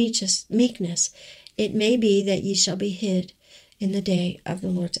 seek meekness. It may be that ye shall be hid in the day of the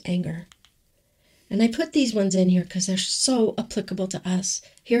Lord's anger. And I put these ones in here because they're so applicable to us.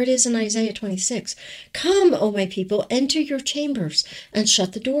 Here it is in Isaiah 26. Come, O my people, enter your chambers and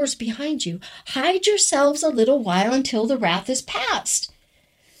shut the doors behind you. Hide yourselves a little while until the wrath is past.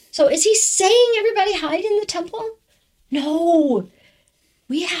 So is he saying everybody hide in the temple? No.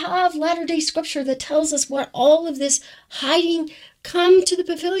 We have Latter-day Scripture that tells us what all of this hiding, come to the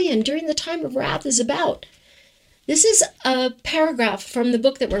pavilion during the time of wrath is about. This is a paragraph from the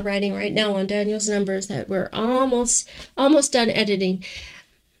book that we're writing right now on Daniel's Numbers that we're almost done editing.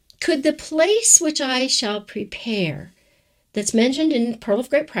 Could the place which I shall prepare, that's mentioned in Pearl of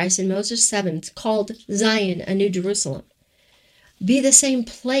Great Price in Moses 7, called Zion, a New Jerusalem, be the same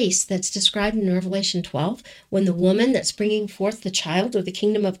place that's described in Revelation 12, when the woman that's bringing forth the child or the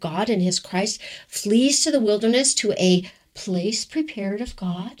kingdom of God and his Christ flees to the wilderness to a place prepared of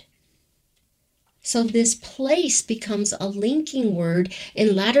God? So this place becomes a linking word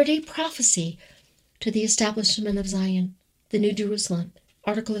in latter-day prophecy to the establishment of Zion, the New Jerusalem.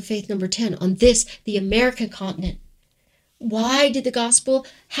 Article of Faith number 10 on this, the American continent. Why did the gospel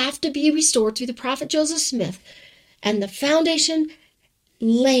have to be restored through the prophet Joseph Smith? And the foundation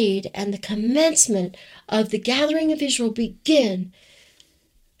laid and the commencement of the gathering of Israel begin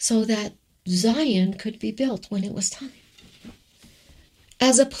so that Zion could be built when it was time.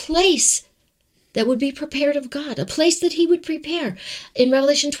 As a place that would be prepared of God, a place that he would prepare. In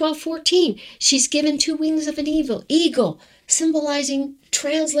Revelation 12:14, she's given 2 wings of an eagle, symbolizing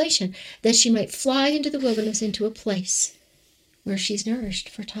translation, that she might fly into the wilderness, into a place where she's nourished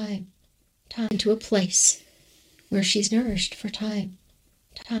for time, into a place where she's nourished for times,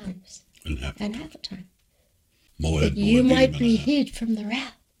 and half a time. That you might be hid from the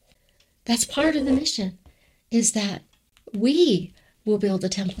wrath. That's part of the mission, is that we will build a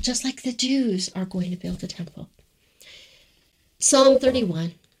temple, just like the Jews are going to build a temple. Psalm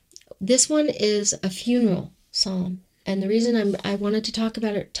 31. This one is a funeral psalm. And the reason I wanted to talk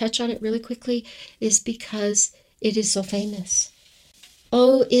about it, touch on it really quickly, is because it is so famous.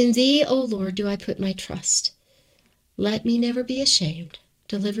 Oh, in thee, O Lord, do I put my trust. Let me never be ashamed.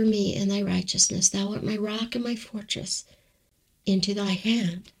 Deliver me in thy righteousness. Thou art my rock and my fortress. Into thy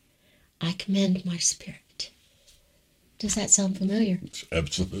hand I commend my spirit. Does that sound familiar?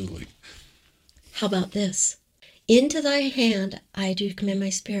 Absolutely. How about this? Into thy hand I do commend my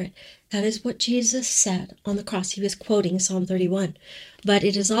spirit. That is what Jesus said on the cross. He was quoting Psalm 31. But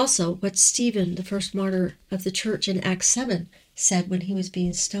it is also what Stephen, the first martyr of the church in Acts 7, said when he was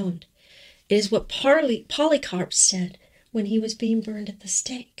being stoned. It is what Polycarp said when he was being burned at the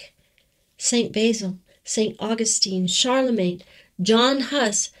stake. St. Basil, St. Augustine, Charlemagne, John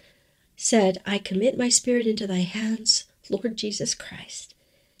Huss said, I commit my spirit into thy hands, Lord Jesus Christ.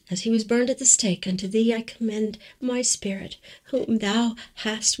 As he was burned at the stake, unto thee I commend my spirit, whom thou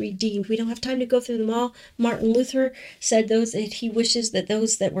hast redeemed. We don't have time to go through them all. Martin Luther said that he wishes that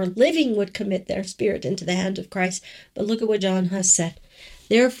those that were living would commit their spirit into the hand of Christ. But look at what John Huss said.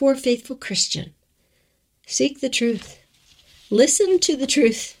 Therefore, faithful Christian, seek the truth. Listen to the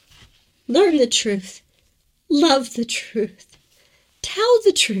truth. Learn the truth. Love the truth. Tell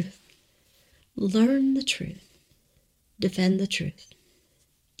the truth. Learn the truth. Defend the truth.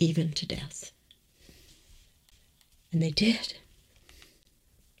 Even to death. And they did.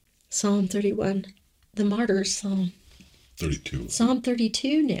 Psalm 31, the martyr's psalm. 32. Psalm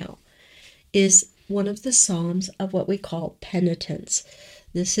 32 now is one of the psalms of what we call penitence.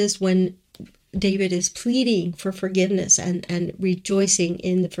 This is when David is pleading for forgiveness and rejoicing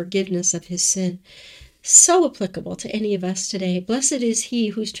in the forgiveness of his sin. So applicable to any of us today. Blessed is he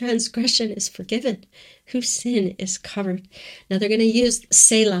whose transgression is forgiven, whose sin is covered. Now they're going to use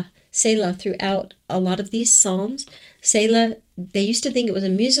Selah throughout a lot of these psalms. Selah, they used to think it was a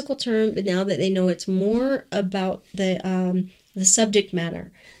musical term, but now that they know it's more about the subject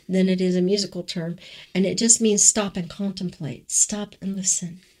matter than it is a musical term. And it just means stop and contemplate, stop and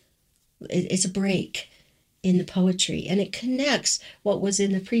listen. It's a break in the poetry, and it connects what was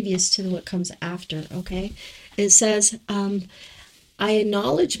in the previous to what comes after, okay? It says, I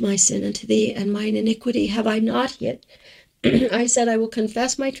acknowledge my sin unto thee, and mine iniquity have I not hid. I said, I will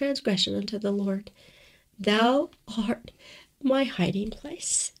confess my transgression unto the Lord. Thou art my hiding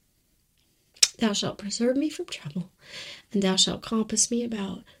place. Thou shalt preserve me from trouble, and thou shalt compass me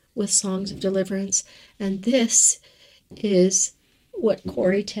about with songs of deliverance. And this is what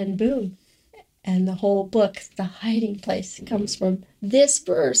Corrie ten Boom and the whole book, The Hiding Place, comes from this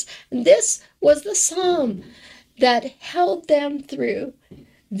verse. And this was the psalm that held them through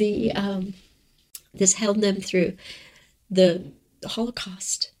the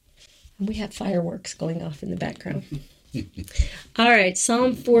Holocaust. And we have fireworks going off in the background. All right,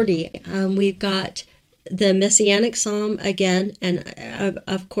 Psalm 40. We've got the Messianic Psalm again. And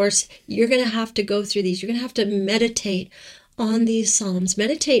of course, you're going to have to go through these. You're going to have to meditate on these Psalms.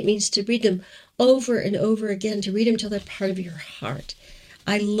 Meditate means to read them over and over again, to read them till they're part of your heart.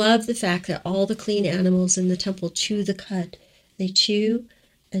 I love the fact that all the clean animals in the temple chew the cud. They chew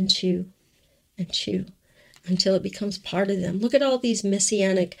and chew and chew until it becomes part of them. Look at all these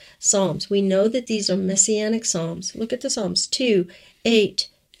Messianic Psalms. We know that these are Messianic Psalms. Look at the Psalms 2, 8,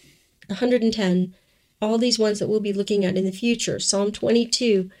 110, all these ones that we'll be looking at in the future. Psalm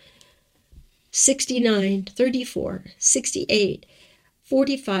 22, 69, 34, 68,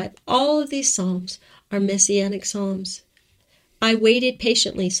 45. All of these Psalms are Messianic Psalms. I waited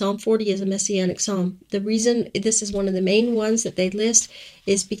patiently. Psalm 40 is a Messianic Psalm. The reason this is one of the main ones that they list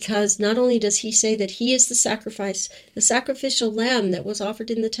is because not only does he say that he is the sacrifice, the sacrificial lamb that was offered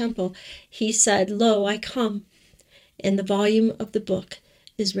in the temple, he said, Lo, I come, and the volume of the book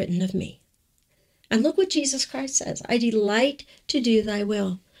is written of me. And look what Jesus Christ says. I delight to do thy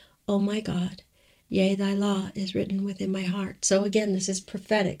will, O my God. Yea, thy law is written within my heart. So again, this is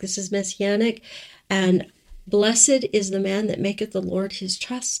prophetic. This is Messianic. And blessed is the man that maketh the Lord his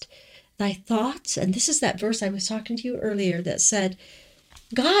trust. Thy thoughts, and this is that verse I was talking to you earlier that said,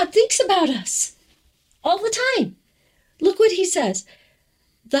 God thinks about us all the time. Look what he says.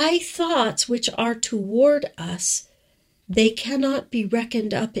 Thy thoughts which are toward us, they cannot be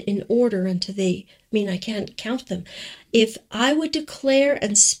reckoned up in order unto thee. I mean, I can't count them. If I would declare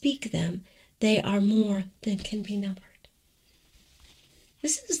and speak them, they are more than can be numbered.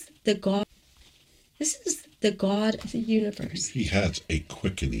 This is the God. This is the God of the universe. He has a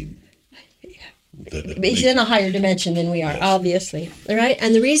quickening. He's in a higher dimension than we are, yes. Obviously. All right?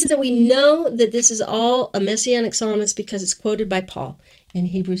 And the reason that we know that this is all a Messianic psalm is because it's quoted by Paul in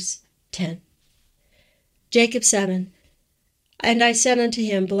Hebrews 10. Jacob 7. And I said unto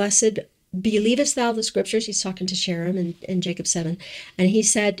him, Blessed, believest thou the scriptures? He's talking to Sherem in Jacob 7. And he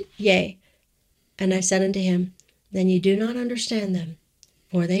said, Yea. And I said unto him, Then you do not understand them,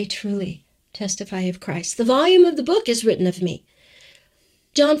 for they truly testify of Christ. The volume of the book is written of me.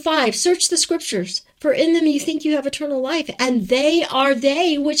 John 5, search the scriptures, for in them you think you have eternal life, and they are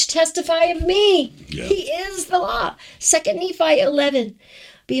they which testify of me. Yeah. He is the law. 2 Nephi 11,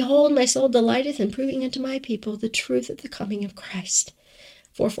 behold, my soul delighteth in proving unto my people the truth of the coming of Christ.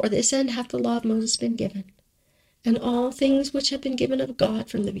 For this end hath the law of Moses been given, and all things which have been given of God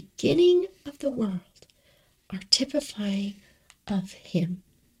from the beginning of the world are typifying of him.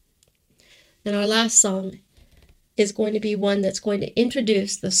 Then our last song is going to be one that's going to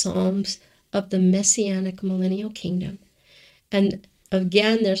introduce the Psalms of the Messianic Millennial Kingdom. And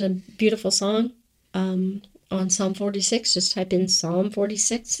again, there's a beautiful song on Psalm 46. Just type in Psalm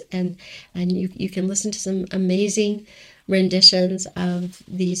 46 and you can listen to some amazing renditions of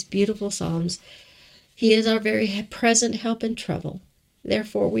these beautiful Psalms. He is our very present help in trouble.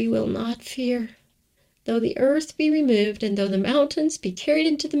 Therefore we will not fear. Though the earth be removed, and though the mountains be carried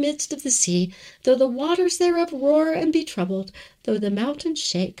into the midst of the sea, though the waters thereof roar and be troubled, though the mountains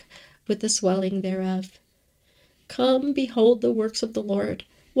shake with the swelling thereof. Come, behold the works of the Lord,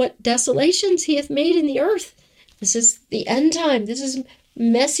 what desolations he hath made in the earth. This is the end time. This is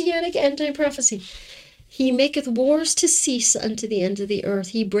Messianic end time prophecy. He maketh wars to cease unto the end of the earth.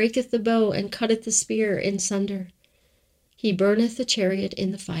 He breaketh the bow and cutteth the spear in sunder. He burneth the chariot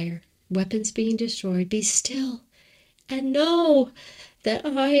in the fire. Weapons being destroyed, be still, and know that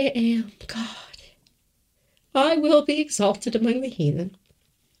I am God. I will be exalted among the heathen.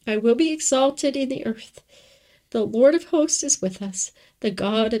 I will be exalted in the earth. The Lord of hosts is with us. The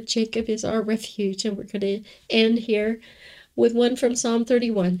God of Jacob is our refuge. And we're going to end here with one from Psalm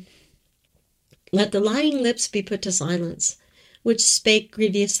 31. Let the lying lips be put to silence, which spake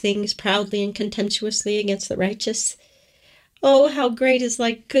grievous things proudly and contemptuously against the righteous. Oh, how great is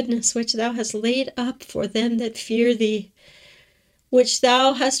thy goodness, which thou hast laid up for them that fear thee, which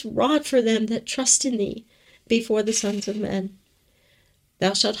thou hast wrought for them that trust in thee before the sons of men.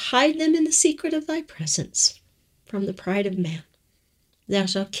 Thou shalt hide them in the secret of thy presence from the pride of man. Thou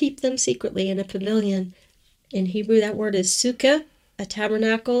shalt keep them secretly in a pavilion. In Hebrew, that word is sukkah, a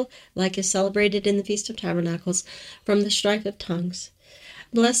tabernacle, like is celebrated in the Feast of Tabernacles, from the strife of tongues.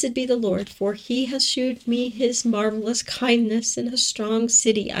 Blessed be the Lord, for he has shewed me his marvelous kindness in a strong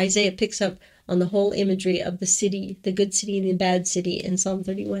city. Isaiah picks up on the whole imagery of the city, the good city and the bad city in Psalm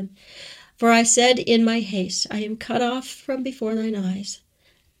 31. For I said in my haste, I am cut off from before thine eyes.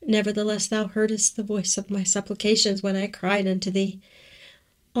 Nevertheless, thou heardest the voice of my supplications when I cried unto thee.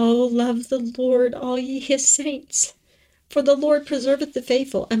 O love the Lord, all ye his saints. For the Lord preserveth the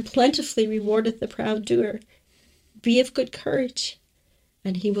faithful, and plentifully rewardeth the proud doer. Be of good courage,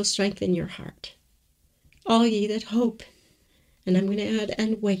 and he will strengthen your heart. All ye that hope, and I'm going to add,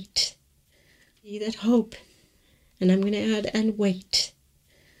 and wait. Ye that hope, and I'm going to add, and wait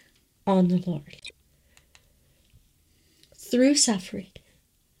on the Lord. Through suffering,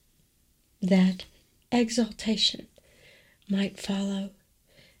 that exaltation might follow.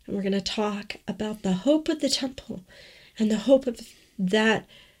 And we're going to talk about the hope of the temple and the hope of that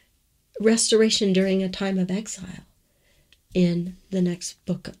restoration during a time of exile in the next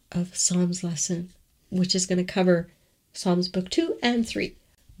book of Psalms lesson, which is going to cover Psalms book 2 and 3.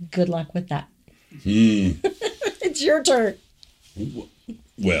 Good luck with that. It's your turn.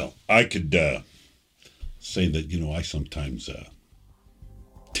 Well, I could say that, I sometimes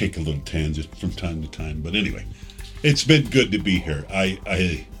take a little tangent from time to time. But anyway, it's been good to be here.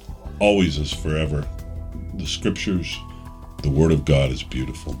 I always, as forever, the scriptures, the word of God is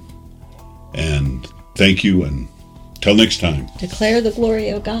beautiful. And thank you, and till next time. Declare the glory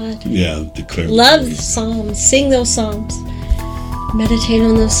of God. Yeah, declare. Love the Psalms. Sing those Psalms. Meditate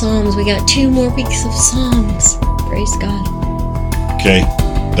on those Psalms. We got 2 more weeks of Psalms. Praise God. Okay,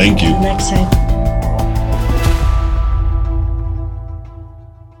 thank you. Until next time.